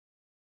possible.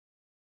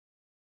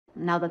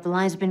 Now that the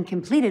line's been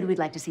completed, we'd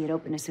like to see it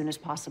open as soon as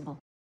possible.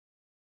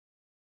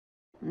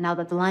 Now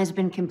that the line's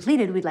been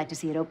completed, we'd like to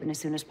see it open as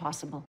soon as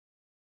possible.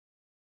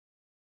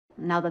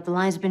 Now that the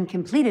line's been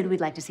completed,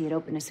 we'd like to see it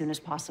open as soon as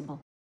possible.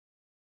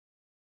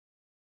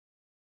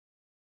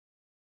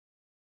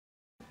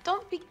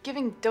 Don't be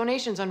giving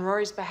donations on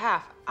Rory's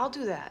behalf. I'll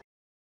do that.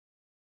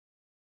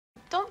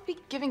 Don't be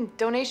giving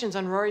donations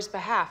on Rory's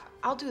behalf.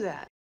 I'll do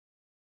that.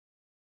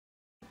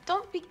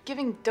 Don't be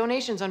giving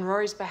donations on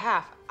Rory's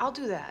behalf. I'll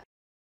do that.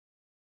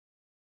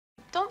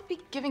 Don't be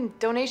giving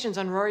donations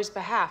on Rory's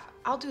behalf.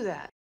 I'll do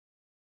that.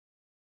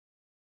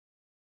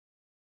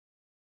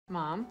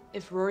 Mom,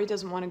 if Rory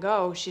doesn't want to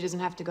go, she doesn't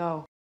have to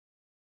go.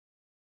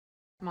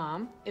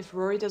 Mom, if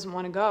Rory doesn't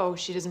want to go,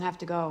 she doesn't have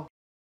to go.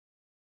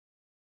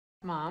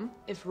 Mom,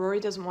 if Rory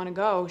doesn't want to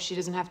go, she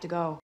doesn't have to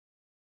go.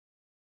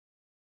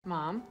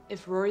 Mom,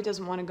 if Rory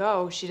doesn't want to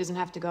go, she doesn't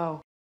have to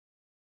go.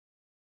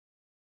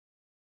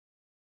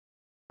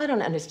 I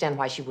don't understand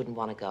why she wouldn't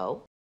want to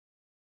go.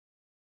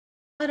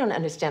 I don't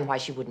understand why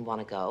she wouldn't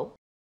want to go.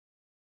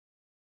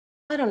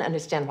 I don't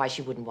understand why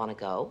she wouldn't want to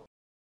go.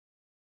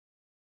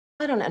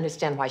 I don't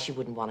understand why she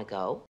wouldn't want to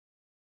go.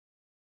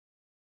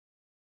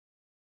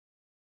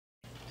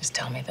 Just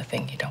tell me the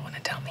thing you don't want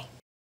to tell me.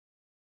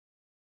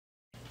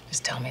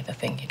 Just tell me the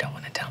thing you don't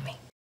want to tell me.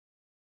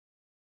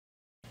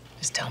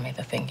 Just tell me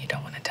the thing you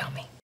don't want to tell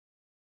me.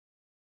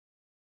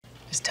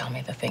 Just tell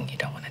me the thing you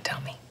don't want to tell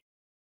me.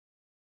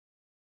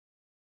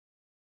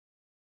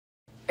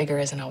 Bigger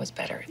isn't always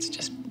better, it's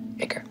just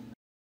bigger.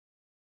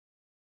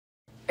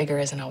 Bigger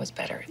isn't always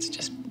better, it's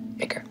just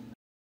bigger.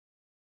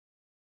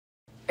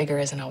 Bigger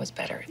isn't always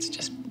better, it's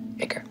just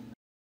bigger.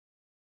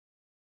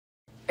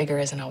 Bigger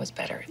isn't always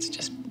better, it's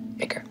just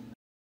bigger.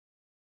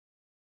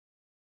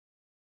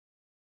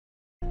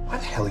 Why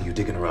the hell are you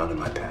digging around in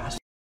my past?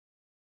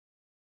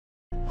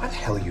 Why the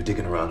hell are you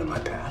digging around in my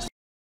past?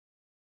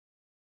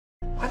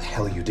 Why the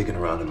hell are you digging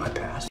around in my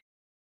past?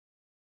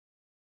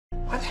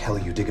 Why the hell are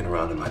you digging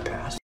around in my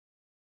past?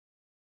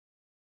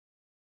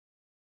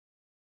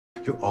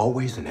 You're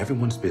always in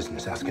everyone's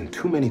business asking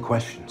too many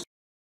questions.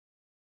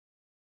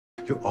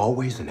 You're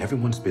always in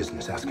everyone's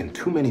business asking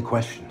too many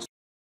questions.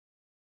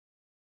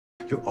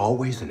 You're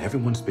always in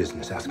everyone's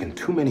business asking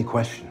too many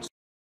questions.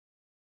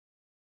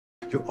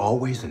 You're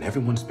always in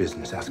everyone's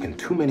business asking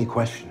too many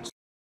questions.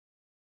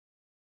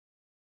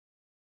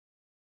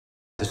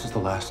 This is the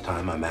last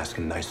time I'm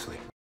asking nicely.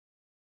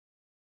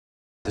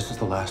 This is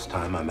the last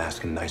time I'm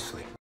asking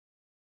nicely.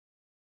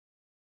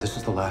 This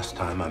is the last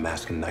time I'm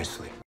asking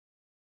nicely.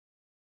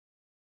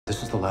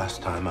 This is the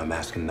last time I'm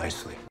asking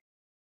nicely.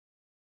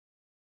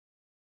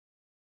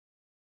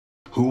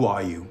 Who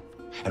are you,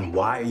 and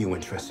why are you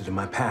interested in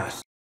my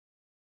past?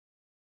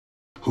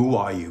 Who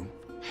are you,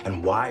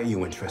 and why are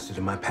you interested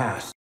in my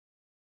past?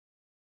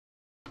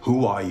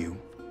 Who are you,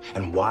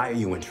 and why are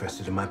you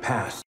interested in my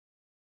past?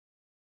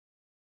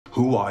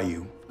 Who are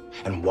you,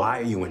 and why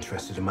are you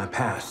interested in my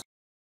past?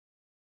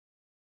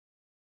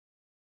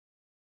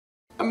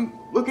 I'm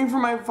looking for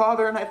my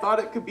father and I thought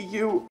it could be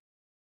you.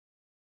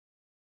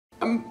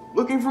 I'm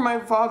looking for my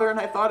father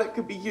and I thought it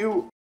could be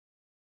you.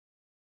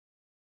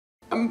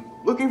 I'm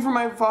looking for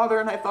my father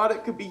and I thought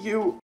it could be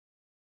you.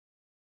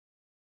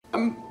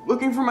 I'm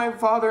looking for my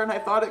father and I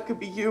thought it could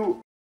be you.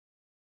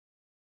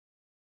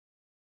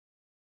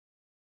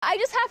 I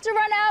just have to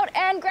run out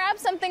and grab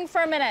something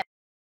for a minute.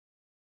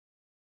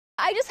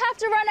 I just have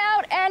to run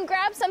out and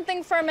grab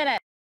something for a minute.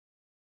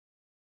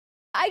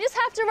 I just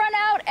have to run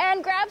out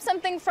and grab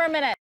something for a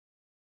minute.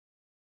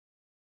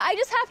 I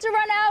just have to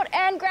run out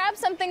and grab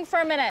something for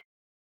a minute.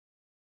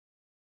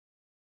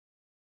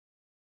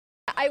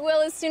 I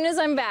will as soon as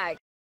I'm back.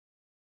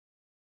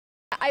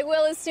 I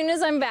will as soon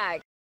as I'm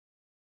back.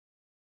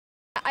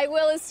 I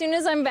will as soon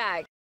as I'm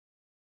back.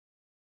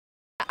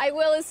 I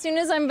will as soon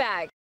as I'm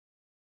back.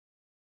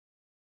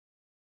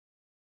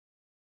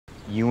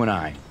 You and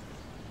I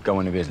go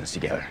into business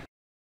together.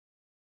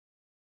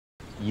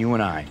 You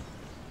and I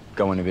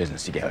go into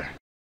business together.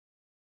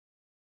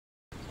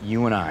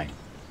 You and I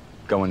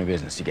go into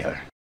business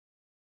together.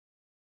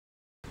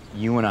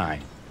 You and I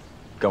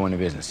go into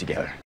business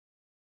together.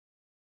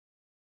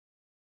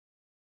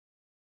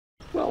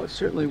 Well, it's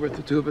certainly worth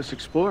the two of us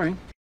exploring.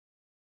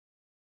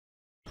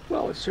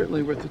 Well, it's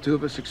certainly worth the two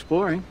of us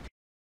exploring.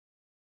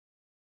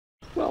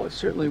 Well, it's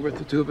certainly worth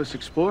the two of us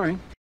exploring.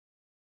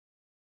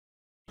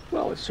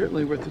 Well, it's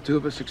certainly worth the two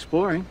of us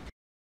exploring.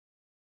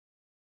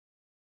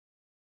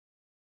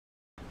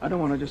 I don't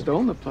want to just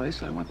own the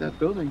place. I want that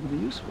building to be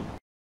useful.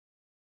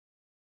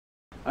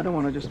 I don't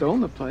want to just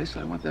own the place.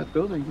 I want that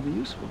building to be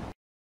useful.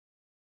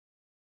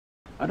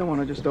 I don't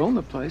want to just own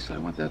the place. I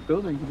want that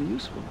building to be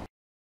useful.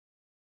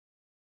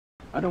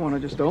 I don't want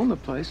to just own the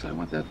place. I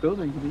want that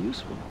building to be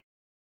useful.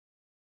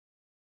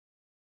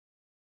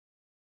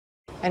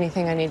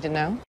 Anything I need to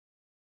know?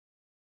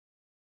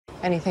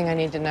 Anything I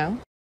need to know?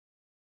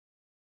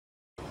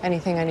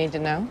 Anything I need to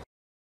know?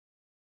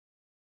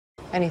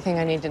 Anything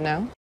I need to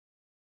know?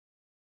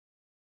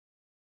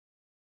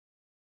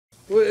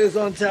 What is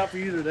on tap for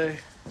you today?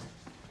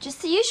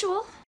 Just the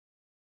usual.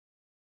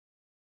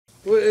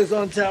 What is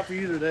on tap for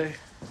you today?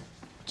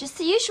 Just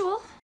the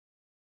usual.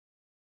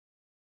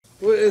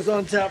 What is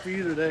on tap for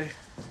you today?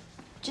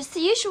 Just the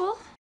usual.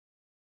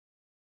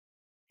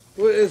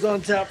 What is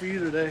on tap for you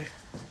today?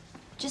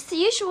 Just the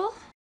usual.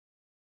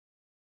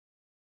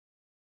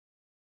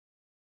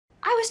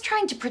 I was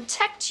trying to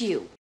protect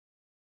you.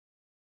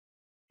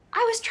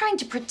 I was trying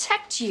to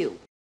protect you.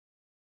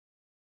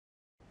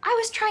 I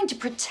was trying to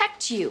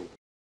protect you.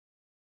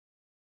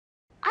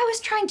 I was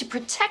trying to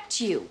protect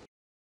you.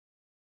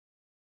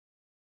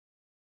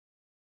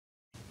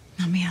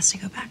 Mommy has to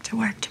go back to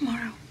work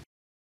tomorrow.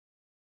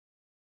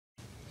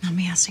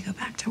 Mommy has to go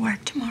back to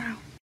work tomorrow.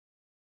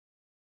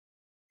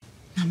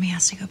 Mommy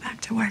has to go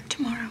back to work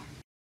tomorrow.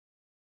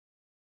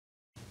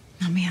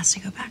 Mommy has to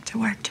go back to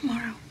work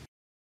tomorrow.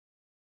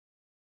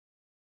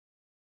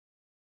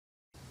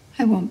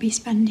 I won't be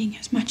spending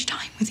as much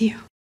time with you.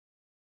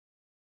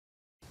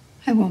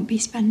 I won't be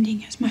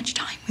spending as much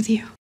time with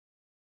you.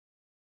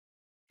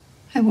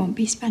 I won't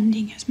be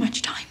spending as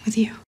much time with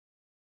you.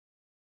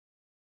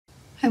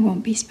 I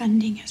won't be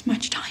spending as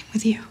much time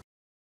with you.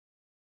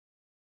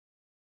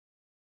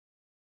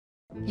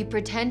 You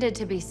pretended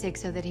to be sick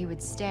so that he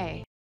would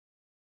stay.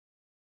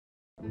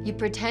 You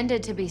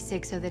pretended to be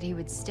sick so that he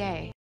would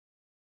stay.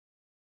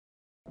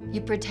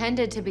 You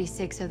pretended to be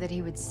sick so that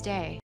he would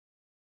stay.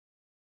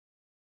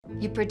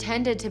 You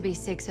pretended to be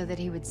sick so that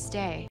he would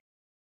stay.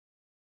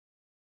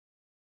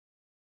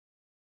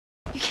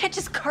 You can't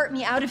just cart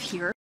me out of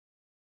here.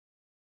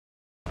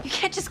 You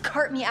can't just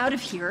cart me out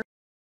of here.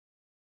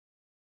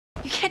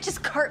 You can't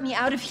just cart me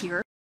out of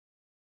here.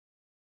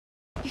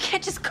 You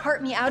can't just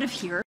cart me out of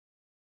here.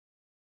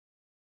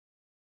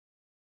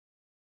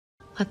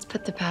 Let's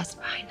put the past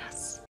behind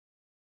us.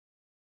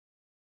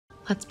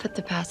 Let's put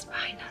the past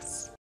behind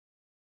us.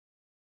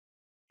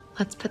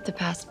 Let's put the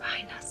past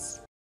behind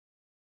us.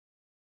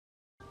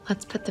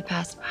 Let's put the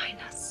past behind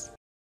us.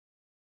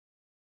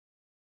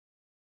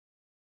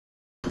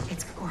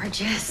 It's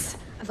gorgeous.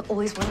 I've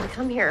always wanted to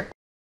come here.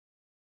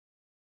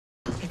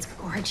 It's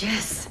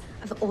gorgeous.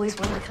 I've always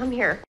wanted to come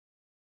here.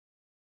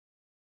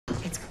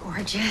 It's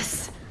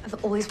gorgeous.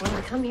 I've always wanted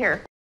to come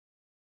here.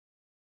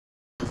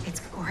 It's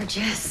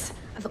gorgeous.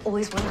 I've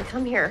always wanted to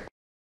come here.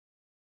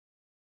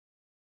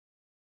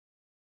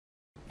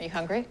 Are you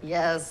hungry?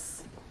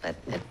 Yes, but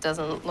it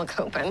doesn't look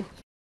open.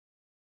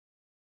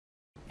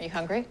 Are you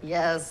hungry?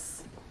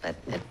 Yes, but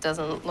it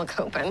doesn't look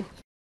open.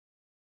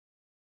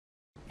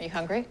 Are you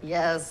hungry?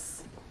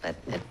 Yes, but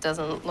it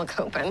doesn't look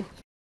open.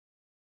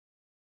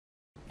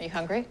 Are you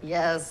hungry?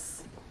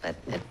 Yes, but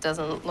it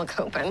doesn't look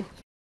open.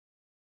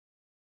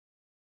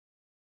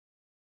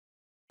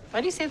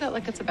 Why do you say that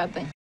like it's a bad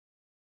thing?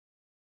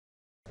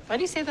 Why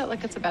do you say that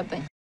like it's a bad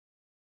thing?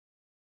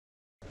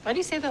 Why do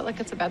you say that like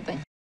it's a bad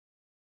thing?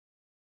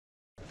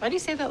 Why do you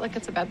say that like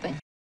it's a bad thing?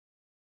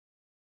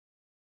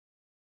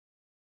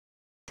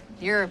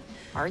 You're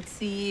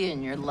artsy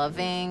and you're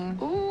loving.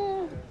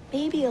 Ooh,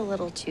 maybe a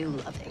little too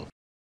loving.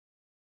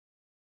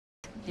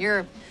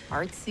 You're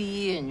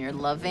artsy and you're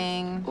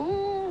loving.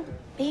 Ooh,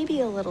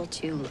 maybe a little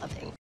too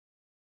loving.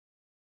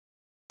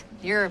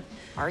 You're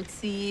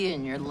artsy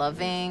and you're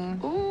loving.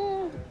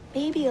 Ooh,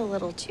 maybe a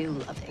little too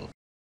loving.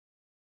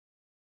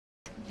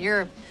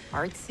 You're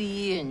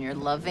artsy and you're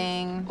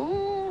loving.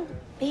 Ooh,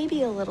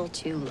 maybe a little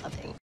too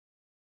loving.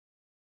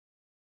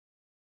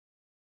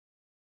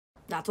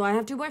 That's why I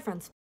have two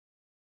boyfriends.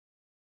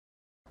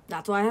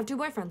 That's why I have two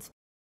boyfriends.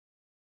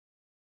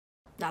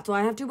 That's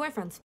why I have two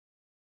boyfriends.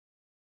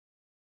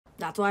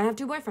 That's why I have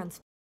two boyfriends.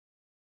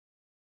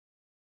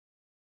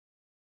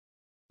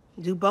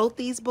 Do both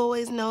these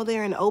boys know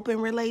they're in an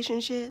open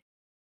relationship?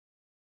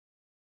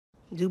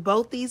 Do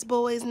both these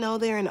boys know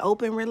they're in an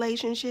open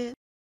relationship?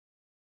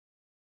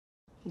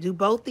 Do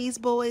both these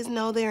boys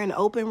know they're in an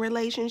open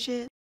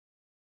relationship?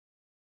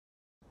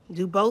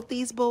 Do both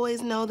these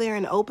boys know they're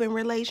in an open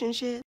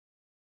relationship?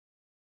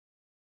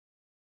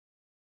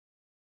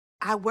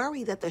 I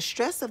worry that the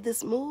stress of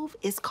this move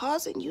is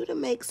causing you to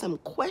make some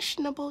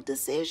questionable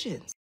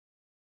decisions.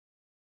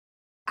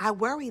 I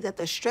worry that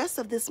the stress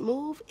of this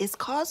move is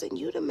causing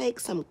you to make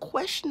some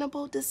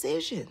questionable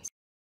decisions.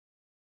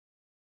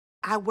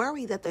 I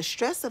worry that the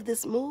stress of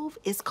this move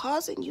is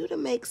causing you to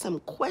make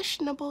some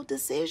questionable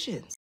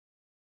decisions.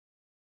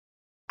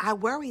 I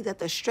worry that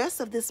the stress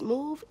of this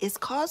move is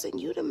causing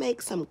you to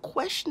make some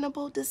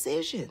questionable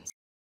decisions.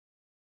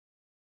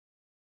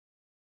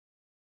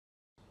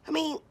 I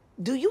mean,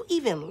 do you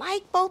even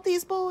like both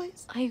these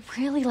boys? I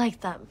really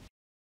like them.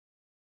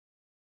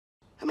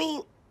 I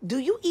mean, do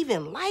you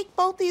even like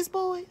both these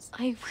boys?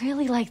 I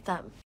really like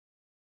them.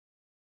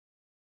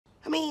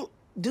 I mean,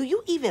 do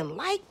you even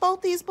like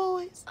both these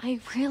boys? I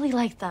really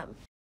like them.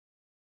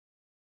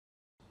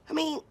 I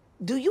mean,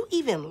 do you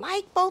even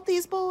like both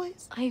these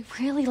boys? I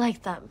really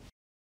like them.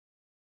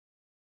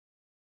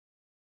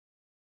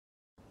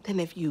 Then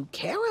if you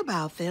care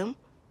about them,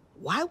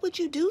 why would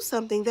you do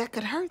something that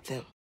could hurt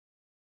them?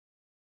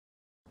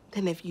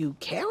 Then if you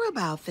care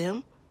about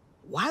them,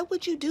 why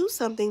would you do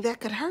something that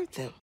could hurt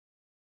them?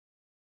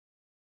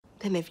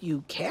 Then if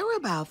you care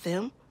about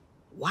them,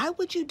 why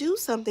would you do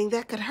something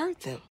that could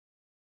hurt them?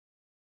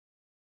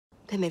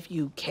 Then if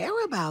you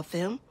care about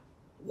them,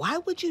 why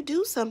would you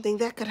do something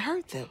that could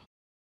hurt them?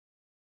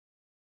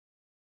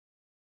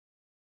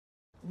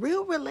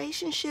 Real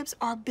relationships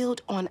are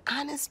built on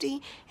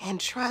honesty and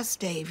trust,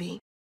 Davy.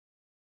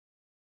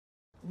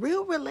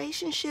 Real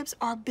relationships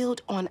are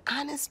built on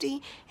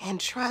honesty and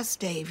trust,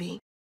 Davy.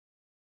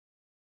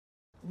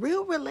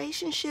 Real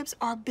relationships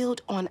are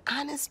built on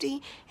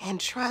honesty and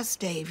trust,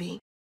 Davy.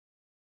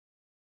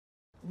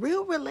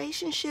 Real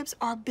relationships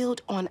are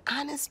built on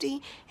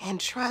honesty and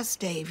trust,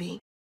 Davy.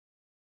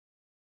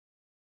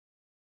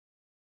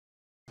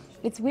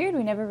 It's weird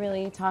we never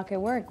really talk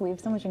at work. We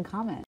have so much in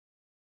common.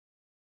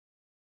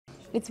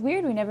 It's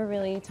weird we never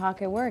really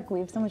talk at work.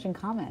 We have so much in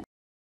common.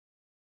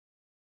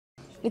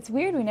 It's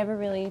weird we never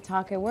really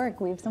talk at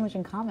work. We have so much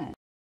in common.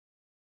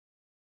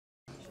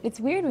 It's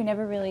weird we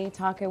never really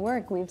talk at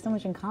work. We have so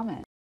much in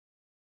common.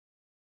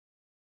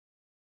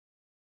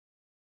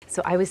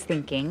 So I was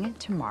thinking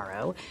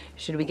tomorrow,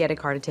 should we get a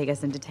car to take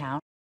us into town?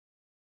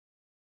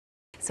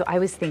 So I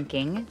was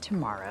thinking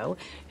tomorrow,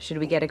 should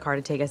we get a car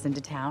to take us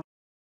into town?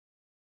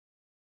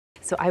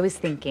 So I was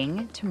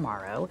thinking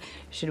tomorrow,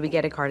 should we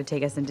get a car to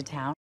take us into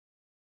town?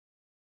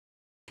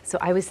 So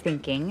I was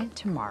thinking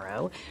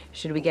tomorrow,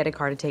 should we get a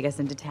car to take us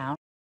into town?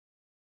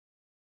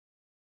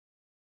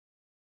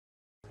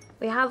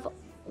 We have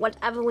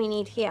whatever we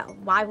need here.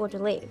 Why would we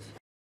leave?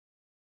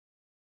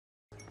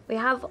 We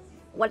have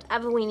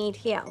whatever we need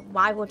here.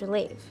 Why would we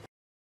leave?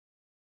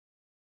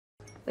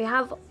 We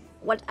have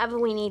whatever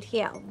we need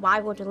here. Why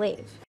would we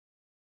leave?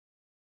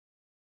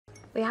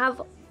 We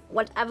have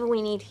whatever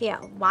we need here.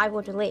 Why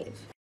would we leave?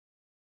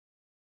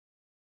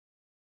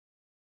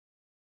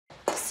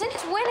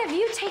 Since when have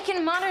you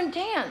taken modern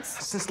dance?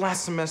 Since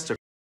last semester.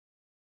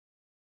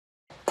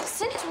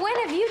 Since when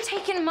have you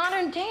taken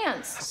modern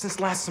dance? Since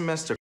last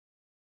semester.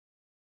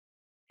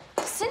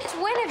 Since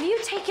when have you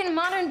taken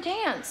modern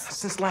dance?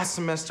 Since last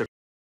semester.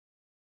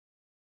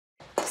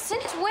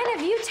 Since when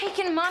have you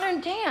taken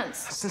modern dance?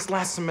 Since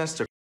last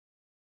semester.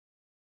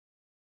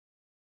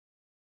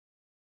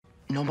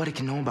 Nobody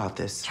can know about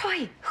this.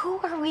 Troy, who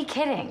are we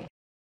kidding?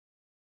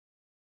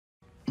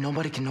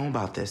 Nobody can know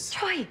about this.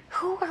 Troy,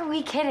 who are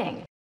we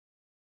kidding?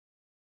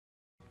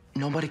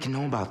 Nobody can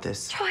know about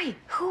this. Troy,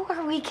 who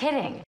are we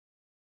kidding?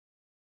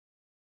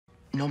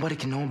 Nobody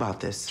can know about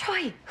this.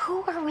 Troy,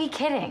 who are we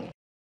kidding?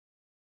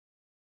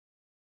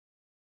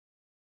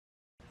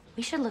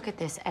 We should look at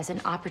this as an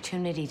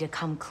opportunity to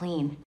come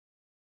clean.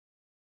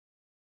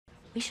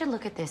 We should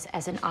look at this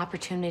as an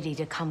opportunity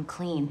to come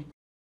clean.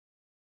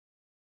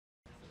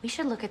 We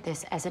should look at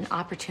this as an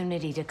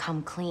opportunity to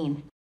come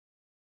clean.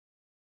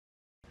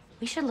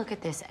 We should look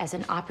at this as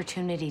an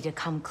opportunity to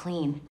come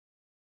clean.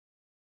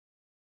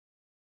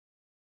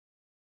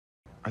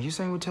 Are you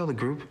saying we tell the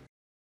group?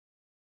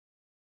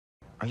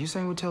 Are you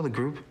saying we tell the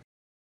group?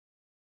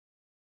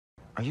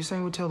 Are you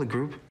saying we tell the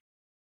group?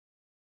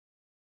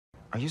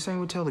 Are you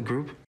saying we tell the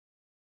group?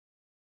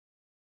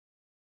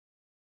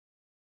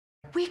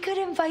 We could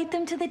invite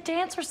them to the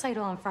dance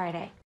recital on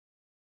Friday.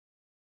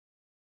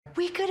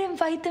 We could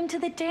invite them to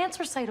the dance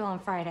recital on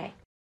Friday.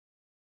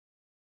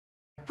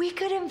 We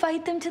could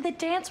invite them to the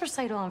dance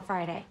recital on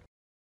Friday.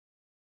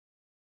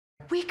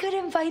 We could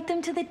invite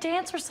them to the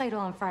dance recital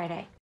on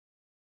Friday.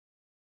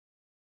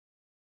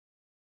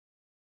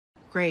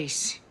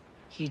 Grace,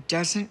 he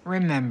doesn't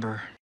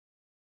remember.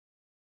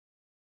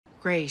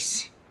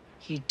 Grace,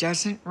 he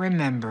doesn't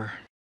remember.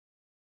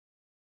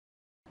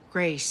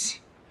 Grace,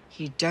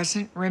 he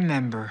doesn't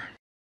remember.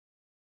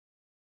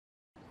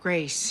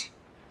 Grace,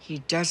 he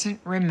doesn't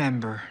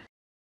remember.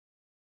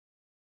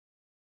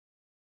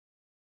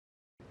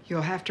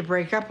 You'll have to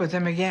break up with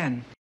him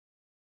again.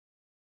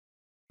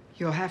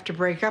 You'll have to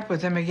break up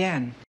with him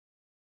again.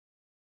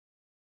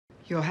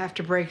 You'll have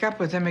to break up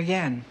with him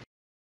again.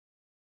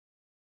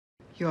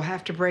 You'll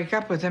have to break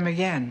up with him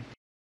again.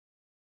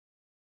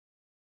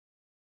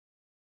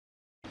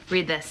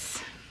 Read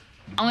this.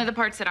 Only the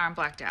parts that aren't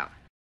blacked out.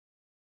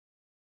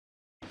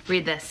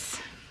 Read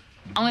this.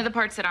 Only the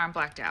parts that aren't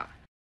blacked out.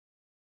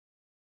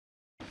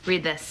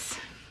 Read this.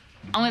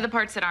 Only the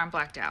parts that aren't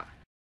blacked out.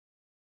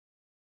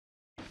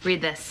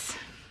 Read this.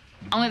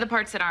 Only the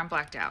parts that aren't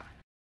blacked out.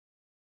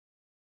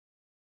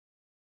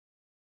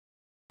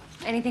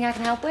 Anything I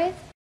can help with?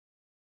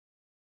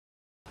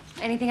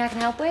 Anything I can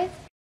help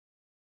with?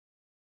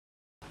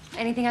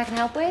 Anything I can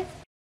help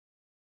with?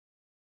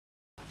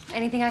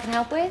 Anything I can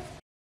help with?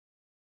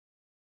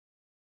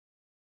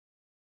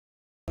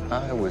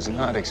 I was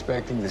not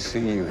expecting to see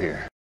you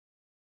here.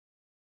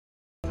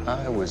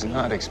 I was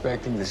not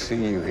expecting to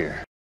see you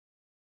here.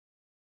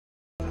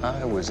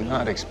 I was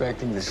not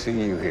expecting to see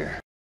you here.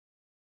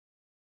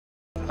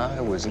 I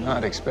was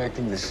not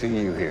expecting to see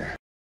you here.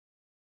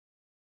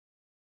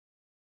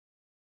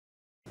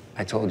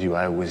 I told you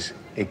I was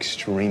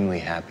extremely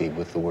happy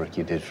with the work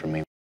you did for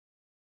me.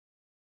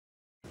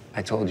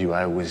 I told you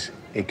I was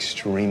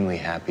extremely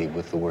happy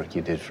with the work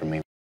you did for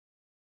me.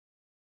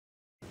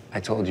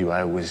 I told you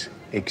I was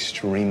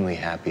extremely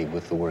happy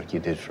with the work you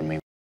did for me.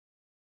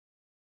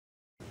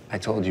 I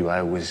told you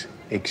I was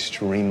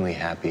extremely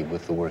happy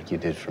with the work you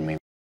did for me.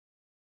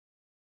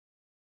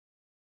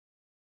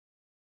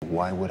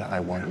 Why would I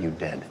want you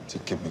dead? To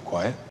keep me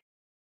quiet.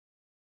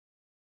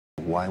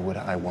 Why would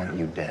I want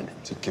you dead?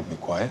 To keep me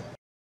quiet.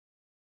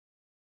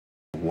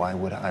 Why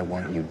would I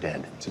want you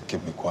dead? To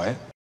keep me quiet.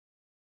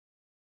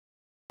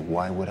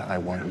 Why would I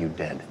want you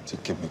dead? To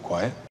keep me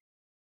quiet.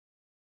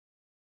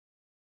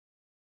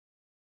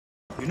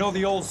 You know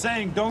the old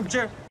saying, don't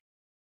you?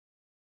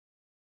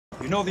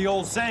 You know the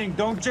old saying,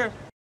 don't you?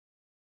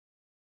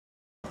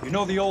 You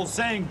know the old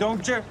saying,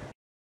 don't you?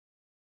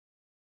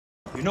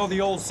 You know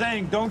the old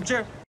saying, don't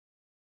you?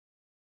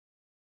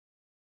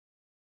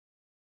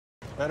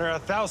 Better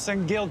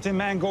 1,000 guilty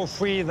men go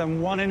free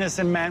than one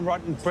innocent man rot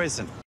in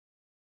prison.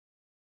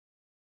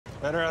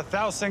 Better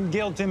 1,000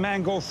 guilty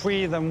men go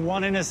free than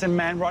one innocent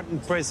man rot in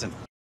prison.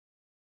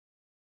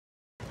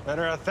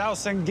 Better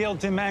 1,000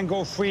 guilty men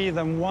go free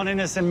than one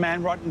innocent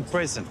man rot in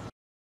prison.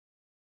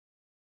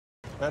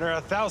 Better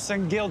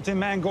 1,000 guilty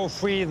men go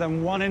free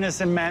than one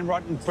innocent man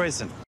rot in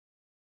prison.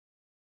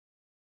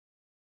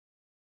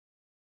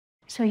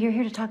 So you're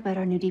here to talk about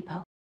our new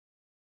depot.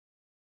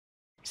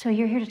 So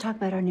you're here to talk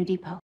about our new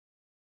depot.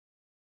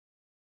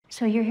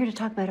 So you're here to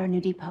talk about our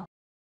new depot.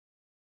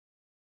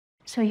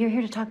 So you're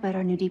here to talk about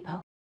our new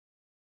depot.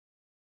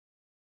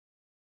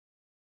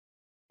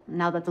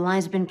 Now that the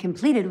line's been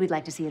completed, we'd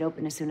like to see it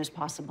open as soon as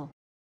possible.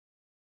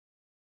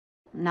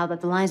 Now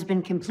that the line's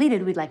been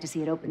completed, we'd like to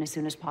see it open as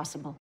soon as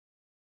possible.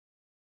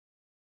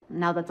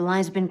 Now that the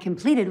line's been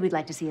completed, we'd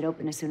like to see it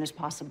open as soon as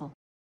possible.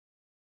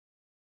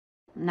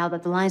 Now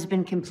that the line's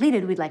been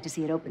completed, we'd like to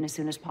see it open as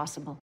soon as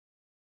possible.